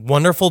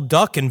 Wonderful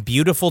duck and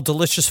beautiful,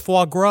 delicious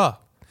foie gras.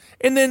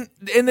 And then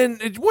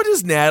what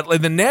is Natalie?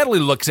 And then Natalie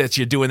looks at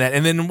you doing that.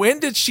 And then when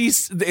did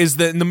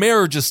the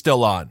marriage is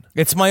still on?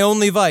 It's my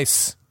only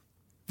vice.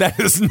 That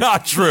is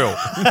not true.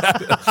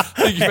 I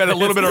think you've had a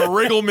little bit of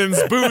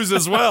Riggleman's booze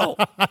as well.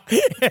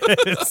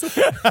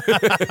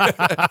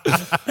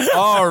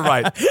 All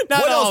right.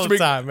 Not all the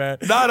time, man.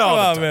 Not all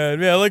the time.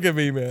 Man. Yeah, look at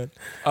me, man.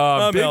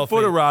 Bigfoot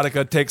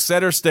erotica takes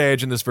center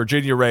stage in this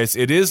Virginia race.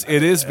 It is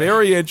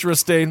very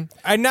interesting.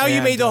 And now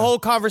you made the whole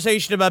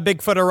conversation about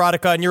Bigfoot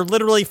erotica, and you're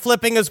literally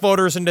flipping his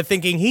voters into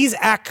thinking he's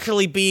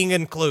actually being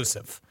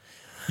inclusive.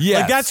 Yes.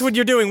 Like, that's what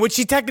you're doing, which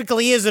he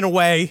technically is in a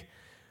way.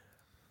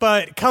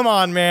 But come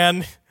on,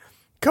 man.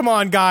 Come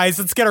on, guys.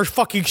 Let's get our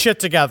fucking shit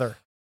together.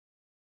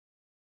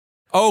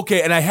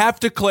 Okay, and I have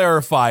to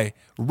clarify.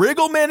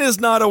 Riggleman is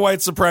not a white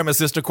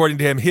supremacist, according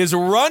to him. His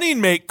running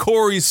mate,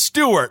 Corey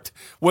Stewart,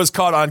 was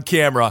caught on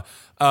camera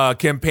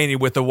campaigning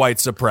with a white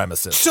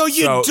supremacist. So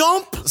you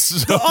dump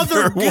the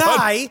other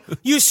guy.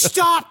 You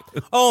stop.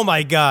 Oh,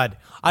 my God.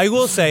 I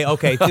will say,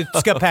 okay, to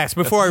get past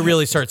before I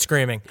really start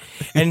screaming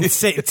and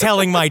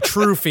telling my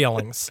true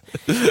feelings.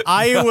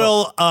 I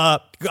will.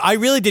 I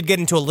really did get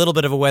into a little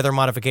bit of a weather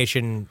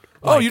modification.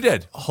 You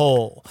did.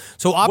 Hole.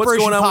 So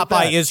Operation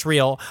Popeye is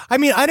real. I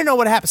mean, I don't know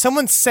what happened.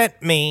 Someone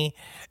sent me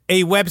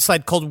a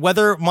website called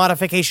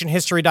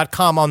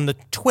weathermodificationhistory.com on the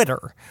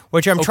Twitter,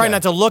 which I'm trying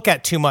not to look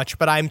at too much,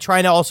 but I'm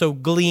trying to also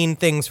glean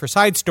things for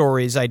side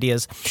stories,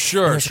 ideas.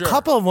 Sure, There's a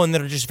couple of them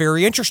that are just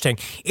very interesting.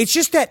 It's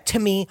just that, to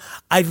me,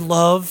 I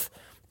love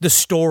the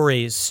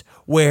stories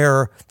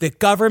where the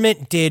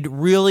government did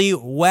really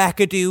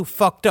wackadoo,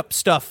 fucked up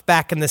stuff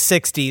back in the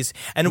 60s,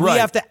 and we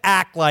have to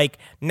act like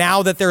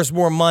now that there's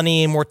more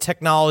money and more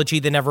technology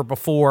than ever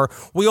before,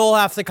 we all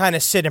have to kind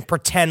of sit and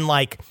pretend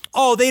like,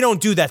 oh, they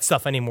don't do that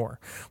stuff anymore.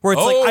 Where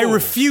it's like, I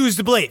refuse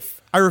to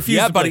believe. I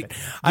refuse to believe it.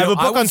 I have a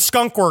book on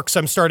skunkworks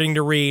I'm starting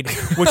to read,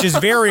 which is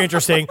very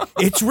interesting.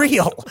 It's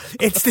real.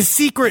 It's the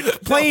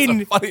secret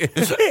plane.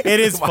 It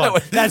is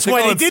fun. That's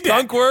why they did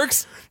that.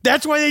 Skunkworks?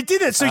 That's why they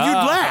did it, so you'd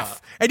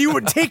laugh. and you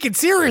wouldn't take it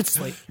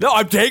seriously. No,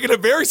 I'm taking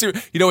it very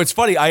seriously. You know, it's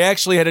funny. I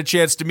actually had a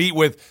chance to meet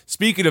with,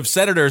 speaking of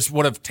senators,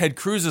 one of Ted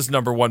Cruz's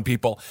 #1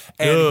 people,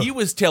 and he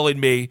was telling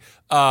me,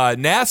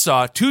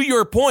 NASA, to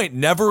your point,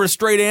 never a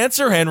straight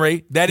answer,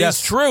 Henry. That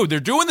is true. They're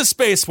doing the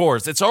Space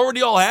Force. It's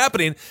already all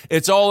happening.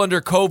 It's all under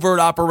covert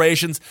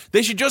operations.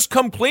 They should just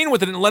come clean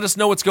with it and let us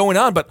know what's going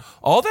on. But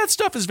all that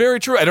stuff is very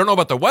true. I don't know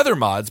about the weather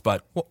mods,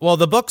 but... Well,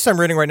 the books I'm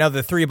reading right now,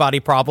 the Three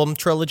Body Problem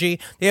trilogy,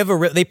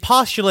 they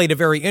postulate a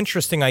very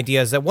interesting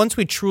idea, is that once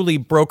we truly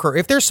broker,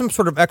 if there's some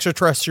sort of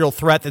extraterrestrial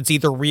threat that's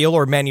either real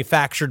or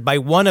manufactured by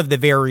one of the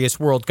various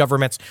world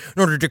governments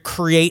in order to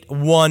create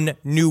one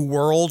new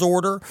world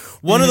order,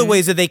 one of the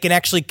ways that they can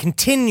actually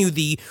continue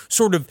the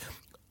sort of,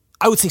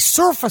 I would say,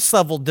 surface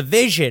level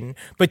division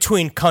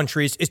between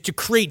countries is to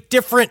create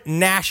different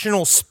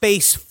national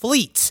space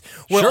fleets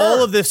where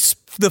all of the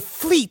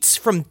fleets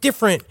from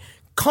different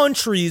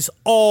countries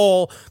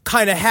all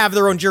kind of have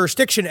their own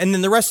jurisdiction, and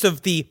then the rest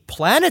of the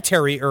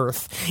planetary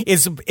Earth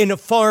is in a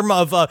form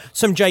of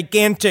some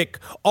gigantic,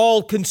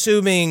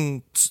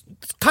 all-consuming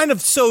kind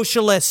of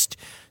socialist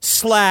 /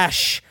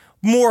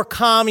 more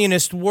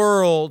communist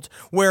world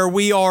where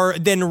we are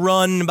then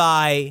run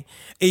by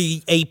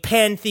a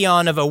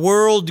pantheon of a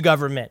world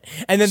government.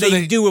 And then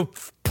they do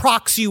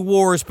proxy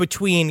wars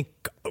between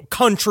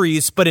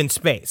countries, but in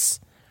space.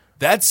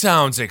 That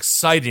sounds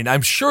exciting.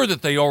 I'm sure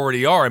that they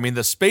already are. I mean,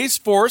 the Space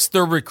Force,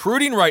 they're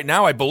recruiting right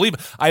now, I believe.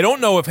 I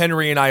don't know if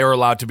Henry and I are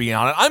allowed to be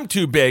on it. I'm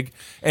too big.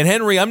 And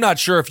Henry, I'm not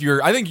sure if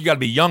I think you got to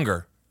be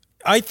younger.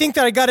 I think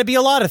that I got to be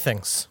a lot of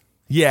things.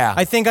 Yeah.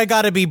 I think I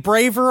got to be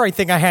braver. I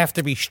think I have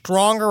to be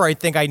stronger. I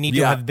think I need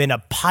to have been a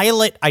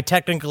pilot. I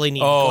technically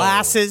need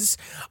glasses.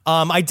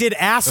 I did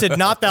acid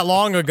not that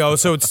long ago,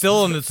 so it's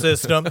still in the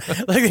system.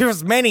 Like,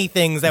 there's many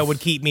things that would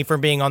keep me from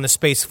being on the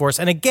Space Force.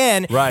 And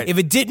again, if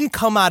it didn't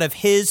come out of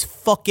his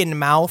fucking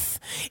mouth,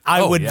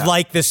 I would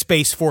like the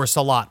Space Force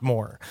a lot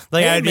more.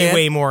 Like, I'd be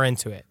way more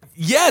into it.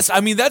 Yes,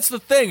 I mean, that's the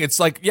thing. It's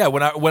like,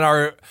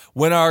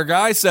 when our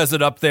guy says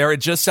it up there, it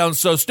just sounds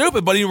so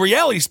stupid. But in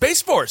reality,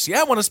 Space Force.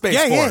 Yeah, I want a Space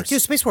Force. Yeah,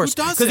 Space Force. Who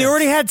doesn't? Because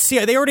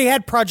they already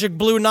had Project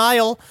Blue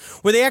Nile,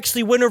 where they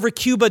actually went over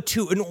Cuba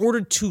in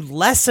order to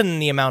lessen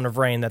the amount of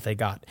rain that they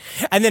got.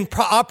 And then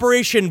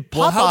Operation Popeye.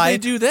 Well, how'd they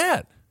do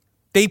that?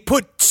 They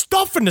put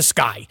stuff in the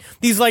sky.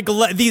 These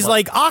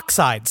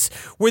oxides,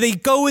 where they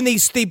go and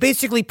they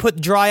basically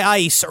put dry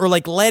ice or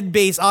like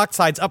lead-based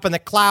oxides up in the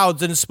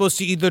clouds, and it's supposed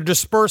to either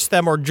disperse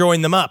them or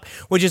join them up.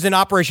 Which is in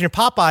Operation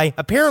Popeye.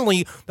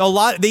 Apparently,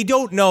 they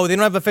don't know. They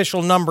don't have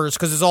official numbers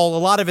because a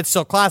lot of it's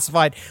still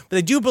classified. But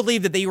they do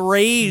believe that they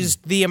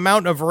raised the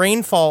amount of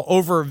rainfall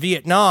over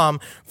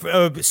Vietnam,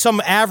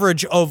 some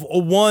average of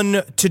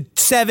 1 to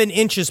 7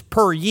 inches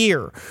per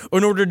year,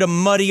 in order to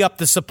muddy up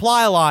the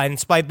supply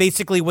lines by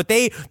basically what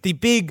the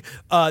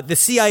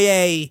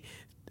CIA,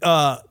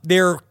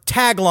 their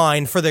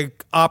tagline for the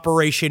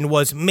operation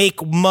was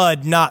 "Make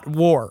mud, not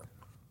war."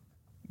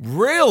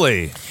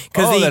 Really?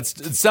 It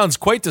sounds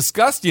quite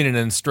disgusting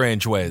in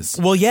strange ways.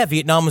 Well, yeah,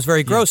 Vietnam was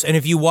very gross. And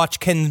if you watch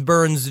Ken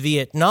Burns'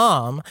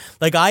 Vietnam,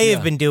 like I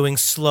have been doing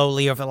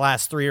slowly over the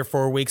last 3 or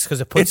 4 weeks,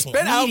 because it puts me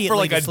immediately out for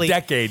like a sleep.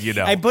 decade, you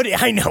know.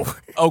 I know.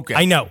 Okay.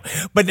 I know.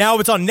 But now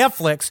it's on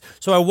Netflix,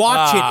 so I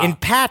watch it in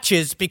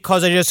patches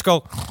because I just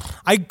go,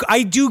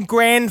 I do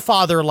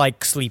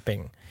grandfather-like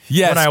sleeping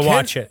when I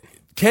watch it.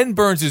 Ken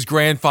Burns'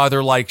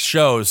 grandfather-like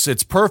shows,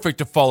 it's perfect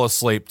to fall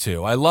asleep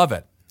to. I love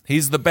it.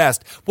 He's the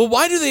best. Well,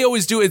 why do they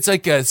always do it? It's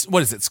like,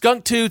 what is it,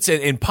 Skunk Toots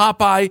and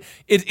Popeye?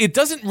 It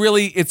doesn't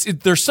really,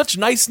 they're such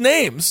nice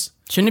names.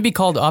 Shouldn't it be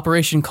called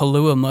Operation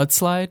Kahlua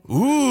Mudslide?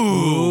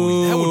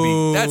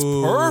 Ooh, that's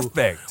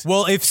perfect.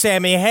 Well, if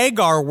Sammy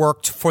Hagar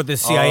worked for the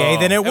CIA,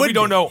 then it would. We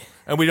don't know.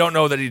 And we don't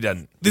know that he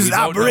didn't. This is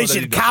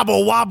Operation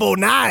Cabo Wabo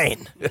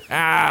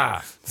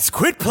 9.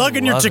 Quit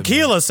plugging your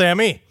tequila,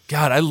 Sammy.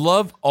 God, I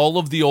love all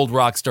of the old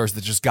rock stars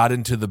that just got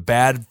into the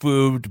bad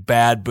food,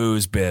 bad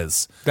booze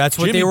biz. That's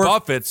what Jimmy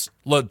Buffett's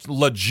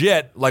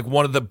legit like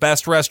one of the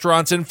best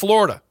restaurants in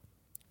Florida.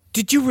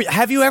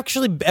 Have you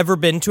actually ever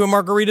been to a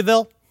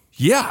Margaritaville?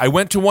 Yeah, I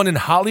went to one in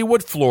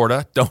Hollywood,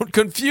 Florida. Don't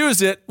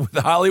confuse it with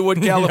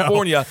Hollywood,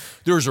 California. No.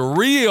 There's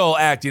real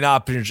acting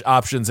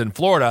options in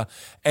Florida.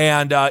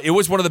 And it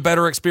was one of the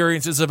better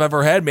experiences I've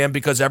ever had, man,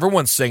 because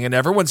everyone's singing,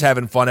 everyone's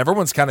having fun,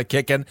 everyone's kind of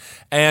kicking.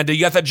 And you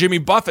got that Jimmy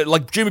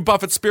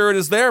Buffett spirit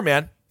is there,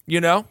 man,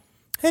 you know?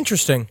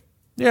 Interesting.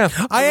 Yeah.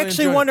 I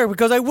actually wonder,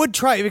 because I would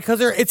try it,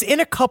 because it's in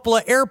a couple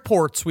of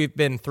airports we've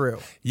been through.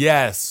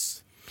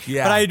 Yes.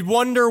 Yeah. But I'd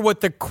wonder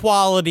what the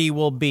quality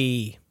will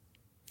be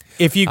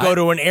if you go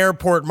to an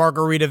airport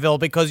Margaritaville,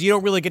 because you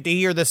don't really get to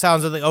hear the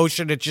sounds of the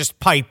ocean. It's just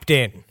piped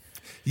in.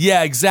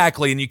 Yeah,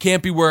 exactly. And you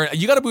can't be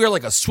you got to wear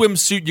like a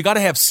swimsuit. You got to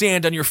have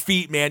sand on your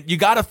feet, man. You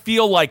got to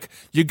feel like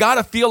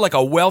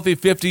a wealthy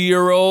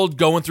 50-year-old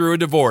going through a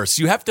divorce.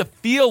 You have to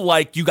feel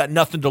like you got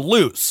nothing to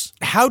lose.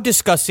 How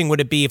disgusting would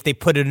it be if they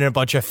put it in a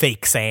bunch of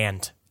fake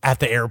sand at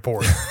the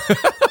airport?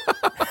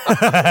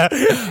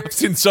 I've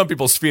seen some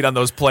people's feet on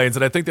those planes,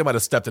 and I think they might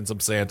have stepped in some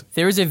sand.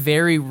 There is a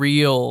very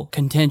real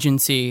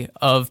contingency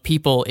of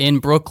people in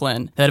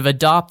Brooklyn that have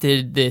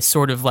adopted this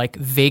sort of like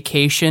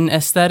vacation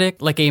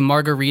aesthetic, like a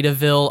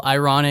Margaritaville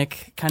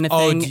ironic kind of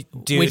thing.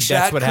 Dude,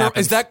 that's what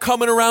happens. Is that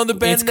coming around the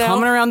bend It's now?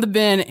 coming around the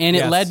bend, and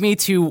it led me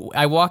to,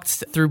 I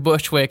walked through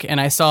Bushwick,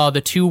 and I saw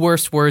the two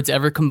worst words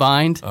ever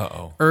combined.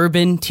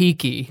 Urban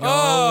tiki.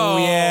 Oh,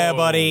 yeah,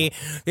 buddy.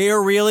 They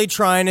are really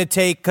trying to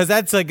take, because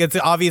that's like, it's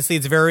obviously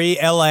it's very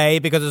LA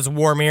because it's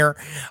warm here,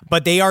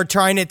 but they are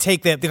trying to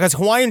take that, because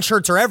Hawaiian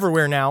shirts are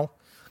everywhere now.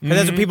 Because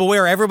that's what people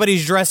wear.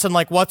 Everybody's dressing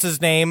like, what's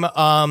his name,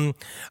 from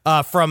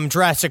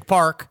Jurassic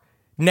Park,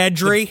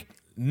 Nedry.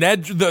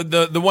 Ned,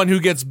 the one who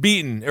gets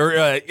beaten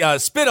or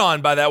spit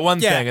on by that one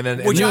thing, and then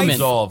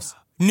dissolves.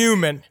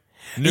 Newman.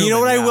 You know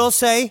what I will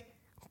say?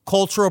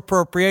 Cultural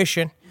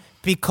appropriation,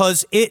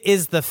 because it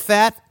is the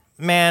fat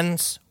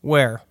man's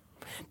wear.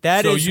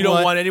 So you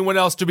don't want anyone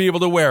else to be able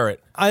to wear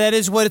it. That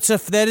is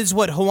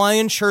what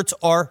Hawaiian shirts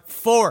are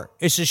for.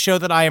 It's to show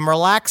that I am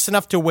relaxed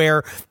enough to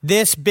wear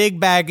this big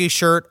baggy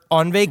shirt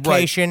on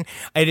vacation.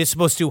 Right. It is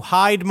supposed to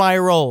hide my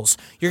rolls.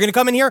 You're going to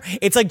come in here.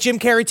 It's like Jim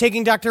Carrey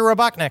taking Dr.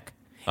 Robotnik.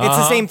 It's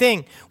the same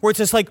thing where it's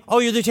just like, oh,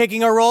 they're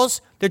taking our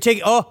rolls. They're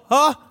taking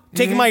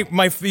taking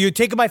you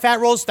taking my fat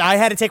rolls. I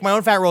had to take my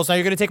own fat rolls. Now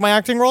you're going to take my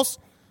acting rolls.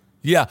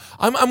 Yeah,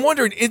 I'm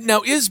wondering,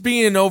 now is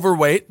being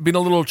overweight, being a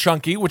little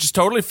chunky, which is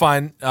totally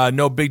fine,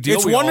 no big deal.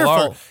 It's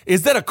wonderful.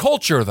 Is that a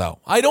culture, though?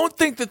 I don't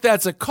think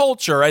that's a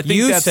culture. I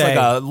think that's like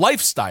a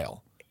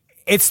lifestyle.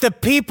 It's the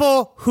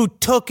people who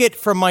took it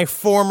from my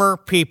former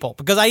people,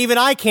 because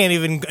I can't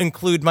even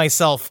include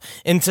myself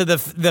into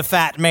the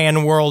fat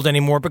man world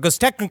anymore, because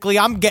technically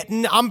I'm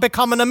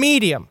becoming a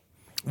medium.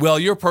 Well,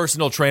 your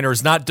personal trainer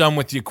is not done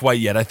with you quite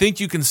yet. I think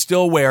you can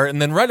still wear it, and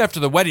then right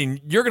after the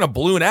wedding, you're going to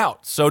balloon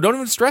out. So don't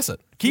even stress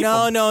it.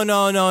 No.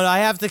 I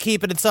have to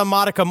keep it at some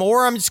modicum,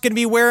 or I'm just going to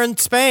be wearing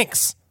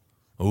Spanx.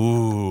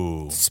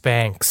 Ooh.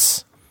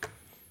 Spanx.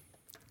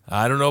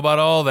 I don't know about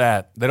all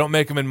that. They don't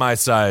make them in my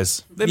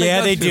size.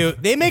 They do.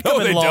 They make them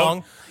in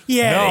long. Don't.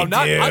 Yeah, no,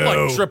 I'm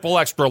like triple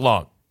extra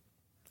long.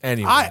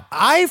 Anyway.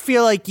 I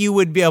feel like you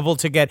would be able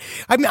to get.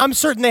 I'm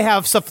certain they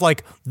have stuff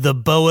like the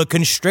boa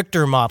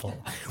constrictor model,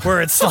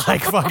 where it's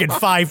like fucking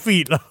 5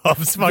 feet of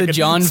fucking the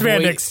John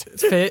spandex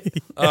fit.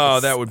 Yes. Oh,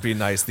 that would be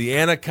nice. The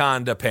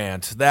anaconda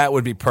pant. That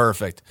would be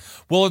perfect.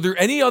 Well, are there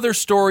any other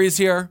stories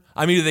here?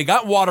 I mean, they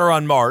got water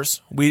on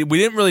Mars. We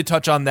didn't really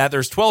touch on that.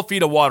 There's 12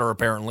 feet of water,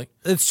 apparently.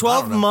 It's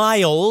 12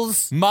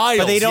 miles. Miles,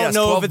 but they don't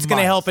know if it's going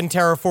to miles. help in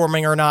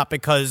terraforming or not,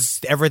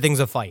 because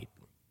everything's a fight.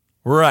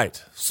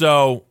 Right.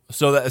 So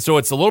it's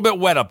a little bit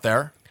wet up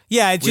there.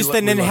 Yeah, it's just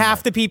then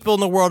half the people in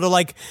the world are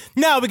like,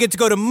 no, we get to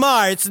go to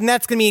Mars, and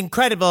that's going to be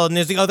incredible. And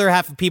there's the other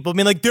half of people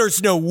being like,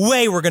 there's no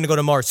way we're going to go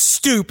to Mars.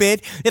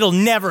 Stupid. It'll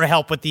never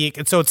help with the...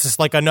 So it's just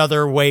like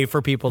another way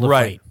for people to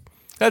fight.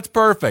 That's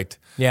perfect.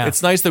 Yeah.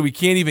 It's nice that we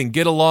can't even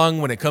get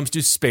along when it comes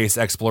to space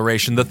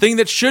exploration, the thing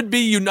that should be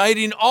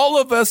uniting all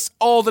of us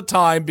all the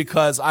time,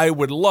 because I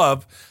would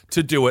love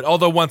to do it.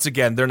 Although, once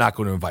again, they're not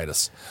going to invite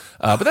us.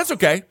 But that's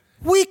okay.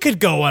 We could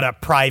go on a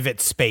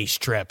private space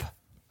trip.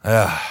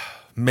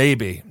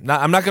 Maybe.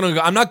 I'm not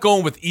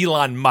going with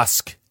Elon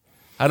Musk.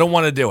 I don't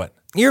want to do it.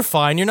 You're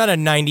fine. You're not a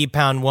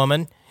 90-pound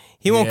woman.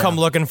 He won't come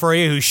looking for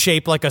you who's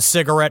shaped like a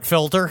cigarette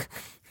filter.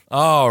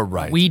 All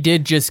right. We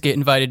did just get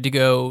invited to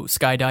go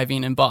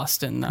skydiving in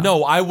Boston, though.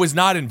 No, I was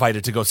not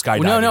invited to go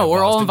skydiving. No, we're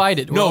all Boston.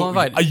 invited. We're all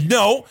invited.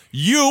 No,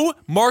 you,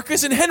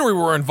 Marcus, and Henry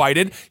were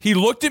invited. He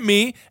looked at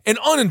me and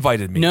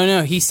uninvited me.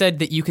 No, he said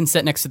that you can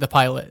sit next to the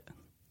pilot.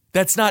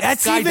 That's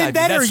skydiving. Even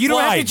better. That's you don't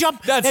flying. have to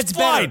jump. That's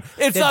flying. Better.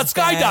 It's not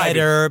skydiving.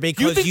 Better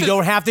because you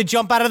don't have to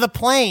jump out of the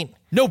plane.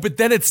 No, but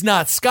then it's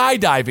not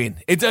skydiving.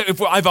 It's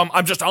if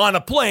I'm just on a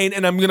plane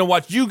and I'm going to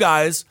watch you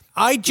guys.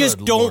 I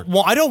just don't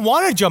want. I don't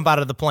want to jump out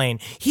of the plane.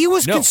 He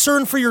was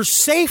concerned for your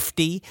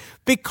safety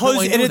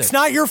because, and it's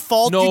not your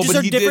fault. No, you just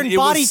but are different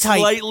body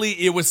type.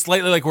 It was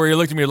slightly like where you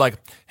looked at me, you're like,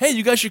 "Hey,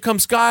 you guys should come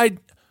and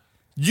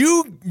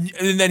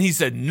then he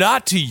said,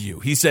 "Not to you."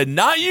 He said,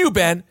 "Not you,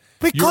 Ben.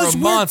 Because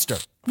you're a monster."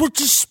 We're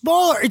just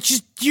smaller.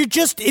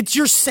 It's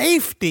your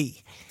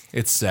safety.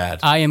 It's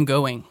sad. I am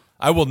going.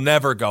 I will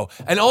never go.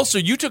 And also,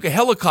 you took a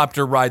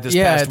helicopter ride this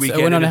past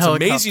weekend, and it's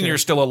amazing you're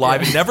still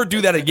alive and never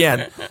do that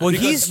again. Well, New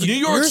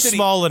York City,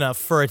 small enough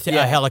for a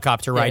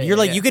helicopter ride. You're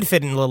like, you could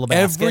fit in a little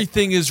basket.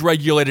 Everything is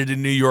regulated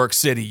in New York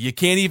City. You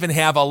can't even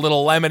have a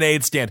little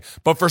lemonade stand.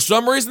 But for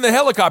some reason, the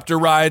helicopter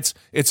rides,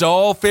 it's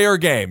all fair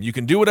game. You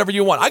can do whatever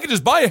you want. I could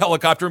just buy a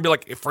helicopter and be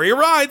like, free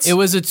rides. It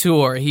was a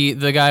tour.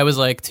 The guy was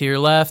like, to your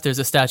left, there's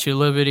a Statue of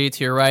Liberty.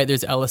 To your right,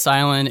 there's Ellis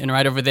Island. And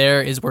right over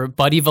there is where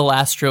Buddy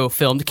Valastro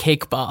filmed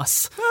Cake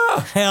Boss.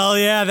 Hell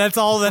yeah, that's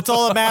all that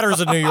matters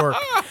in New York.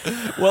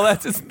 Well,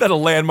 isn't that a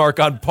landmark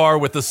on par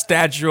with the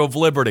Statue of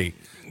Liberty?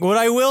 What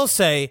I will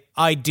say,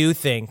 I do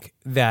think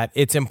that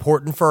it's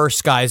important for our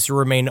skies to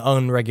remain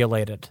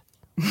unregulated.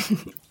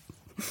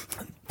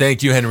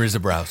 Thank you, Henry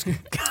Zabrowski.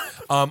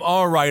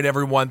 All right,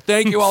 everyone.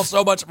 Thank you all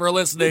so much for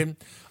listening.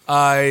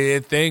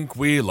 I think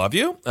we love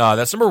you.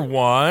 That's number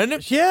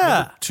 1. Yeah.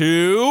 Number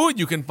 2,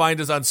 you can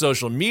find us on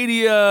social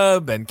media.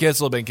 Ben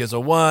Kissel, Ben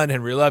Kissel 1,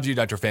 Henry loves you,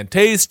 Dr.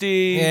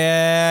 Fantasty.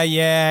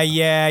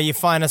 Yeah. You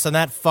find us on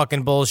that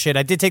fucking bullshit.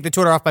 I did take the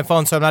Twitter off my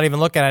phone, so I'm not even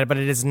looking at it, but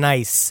it is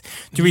nice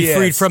to be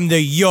freed from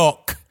the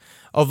yoke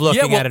of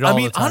looking at it all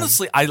the time.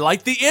 Honestly, I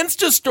like the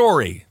Insta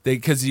story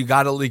because you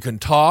can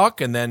talk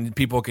and then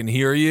people can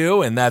hear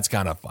you, and that's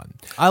kind of fun.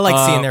 I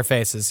like seeing their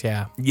faces,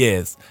 yeah.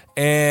 Yes.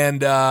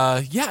 And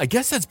I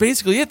guess that's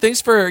basically it.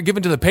 Thanks for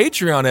giving to the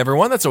Patreon,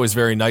 everyone. That's always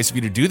very nice of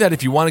you to do that.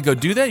 If you want to go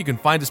do that, you can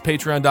find us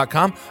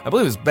patreon.com. I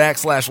believe it's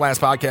 /last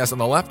podcast on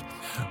the left.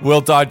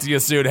 We'll talk to you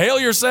soon. Hail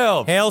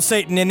yourself. Hail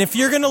Satan. And if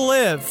you're going to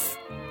live,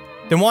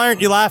 then why aren't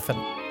you laughing?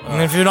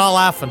 And if you're not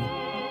laughing,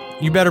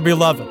 you better be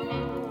loving.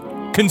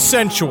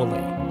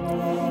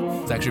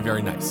 Consensually. It's actually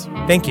very nice.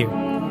 Thank you.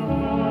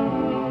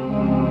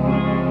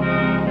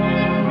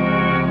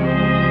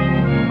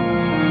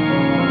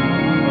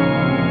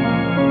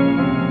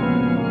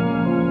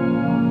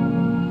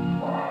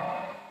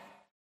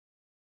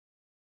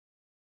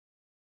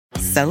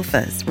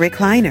 Sofas,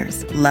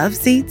 recliners, love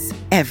seats,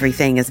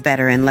 everything is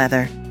better in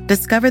leather.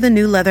 Discover the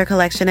new leather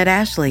collection at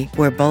Ashley,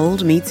 where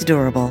bold meets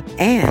durable.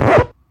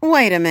 And,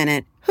 wait a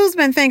minute, who's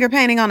been finger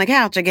painting on the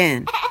couch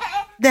again?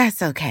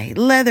 That's okay.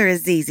 Leather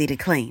is easy to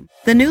clean.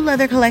 The new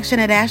leather collection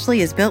at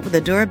Ashley is built with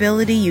the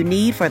durability you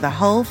need for the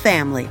whole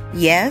family.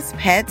 Yes,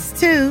 pets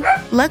too.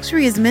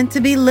 Luxury is meant to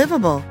be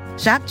livable.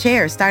 Shop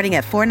chairs starting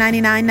at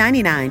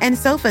 $499.99 and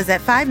sofas at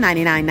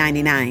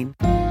 $599.99.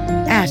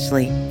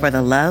 Ashley, for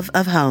the love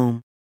of home.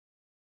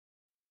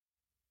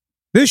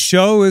 This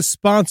show is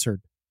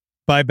sponsored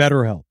by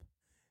BetterHelp.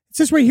 It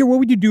says right here, what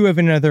would you do if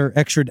another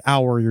extra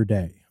hour of your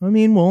day? I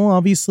mean, well,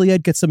 obviously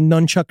I'd get some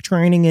nunchuck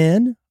training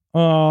in.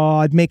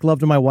 I'd make love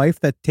to my wife.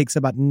 That takes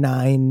about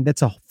 9.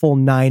 That's a full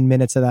 9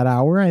 minutes of that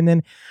hour. And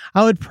then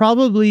I would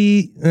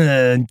probably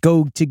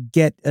go to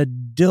get a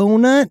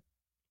donut.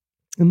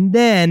 And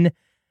then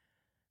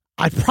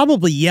I'd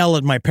probably yell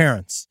at my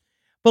parents.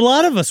 But a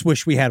lot of us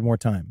wish we had more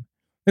time.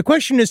 The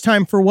question is,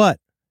 time for what?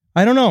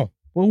 I don't know.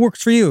 What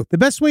works for you? The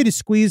best way to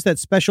squeeze that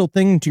special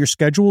thing into your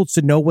schedule is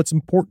to know what's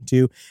important to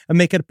you and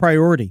make it a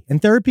priority.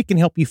 And therapy can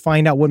help you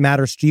find out what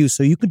matters to you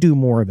so you can do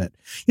more of it.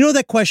 You know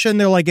that question?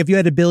 They're like, if you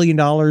had $1 billion,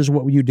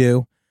 what would you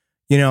do?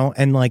 You know,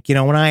 and like, you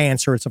know, when I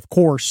answer, it's of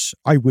course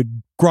I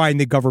would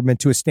grind the government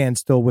to a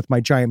standstill with my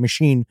giant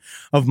machine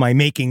of my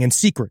making in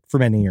secret for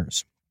many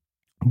years.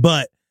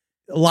 But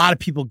a lot of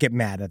people get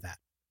mad at that.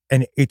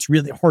 And it's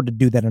really hard to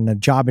do that in a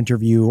job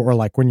interview or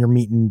like when you're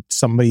meeting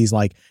somebody's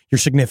like your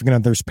significant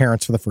other's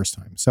parents for the first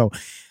time. So,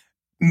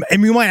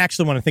 and you might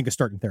actually want to think of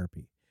starting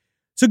therapy.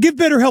 So give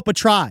BetterHelp a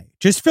try.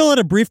 Just fill out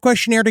a brief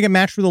questionnaire to get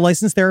matched with a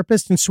licensed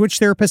therapist and switch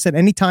therapists at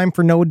any time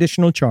for no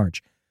additional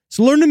charge.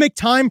 So learn to make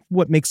time for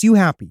what makes you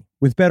happy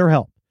with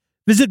BetterHelp.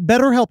 Visit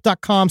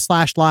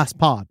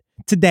BetterHelp.com/lastpod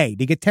today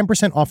to get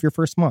 10% off your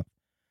first month.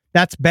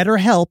 That's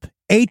BetterHelp,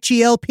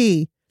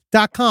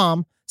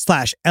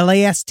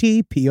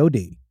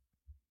 HELP.com/LASTPOD.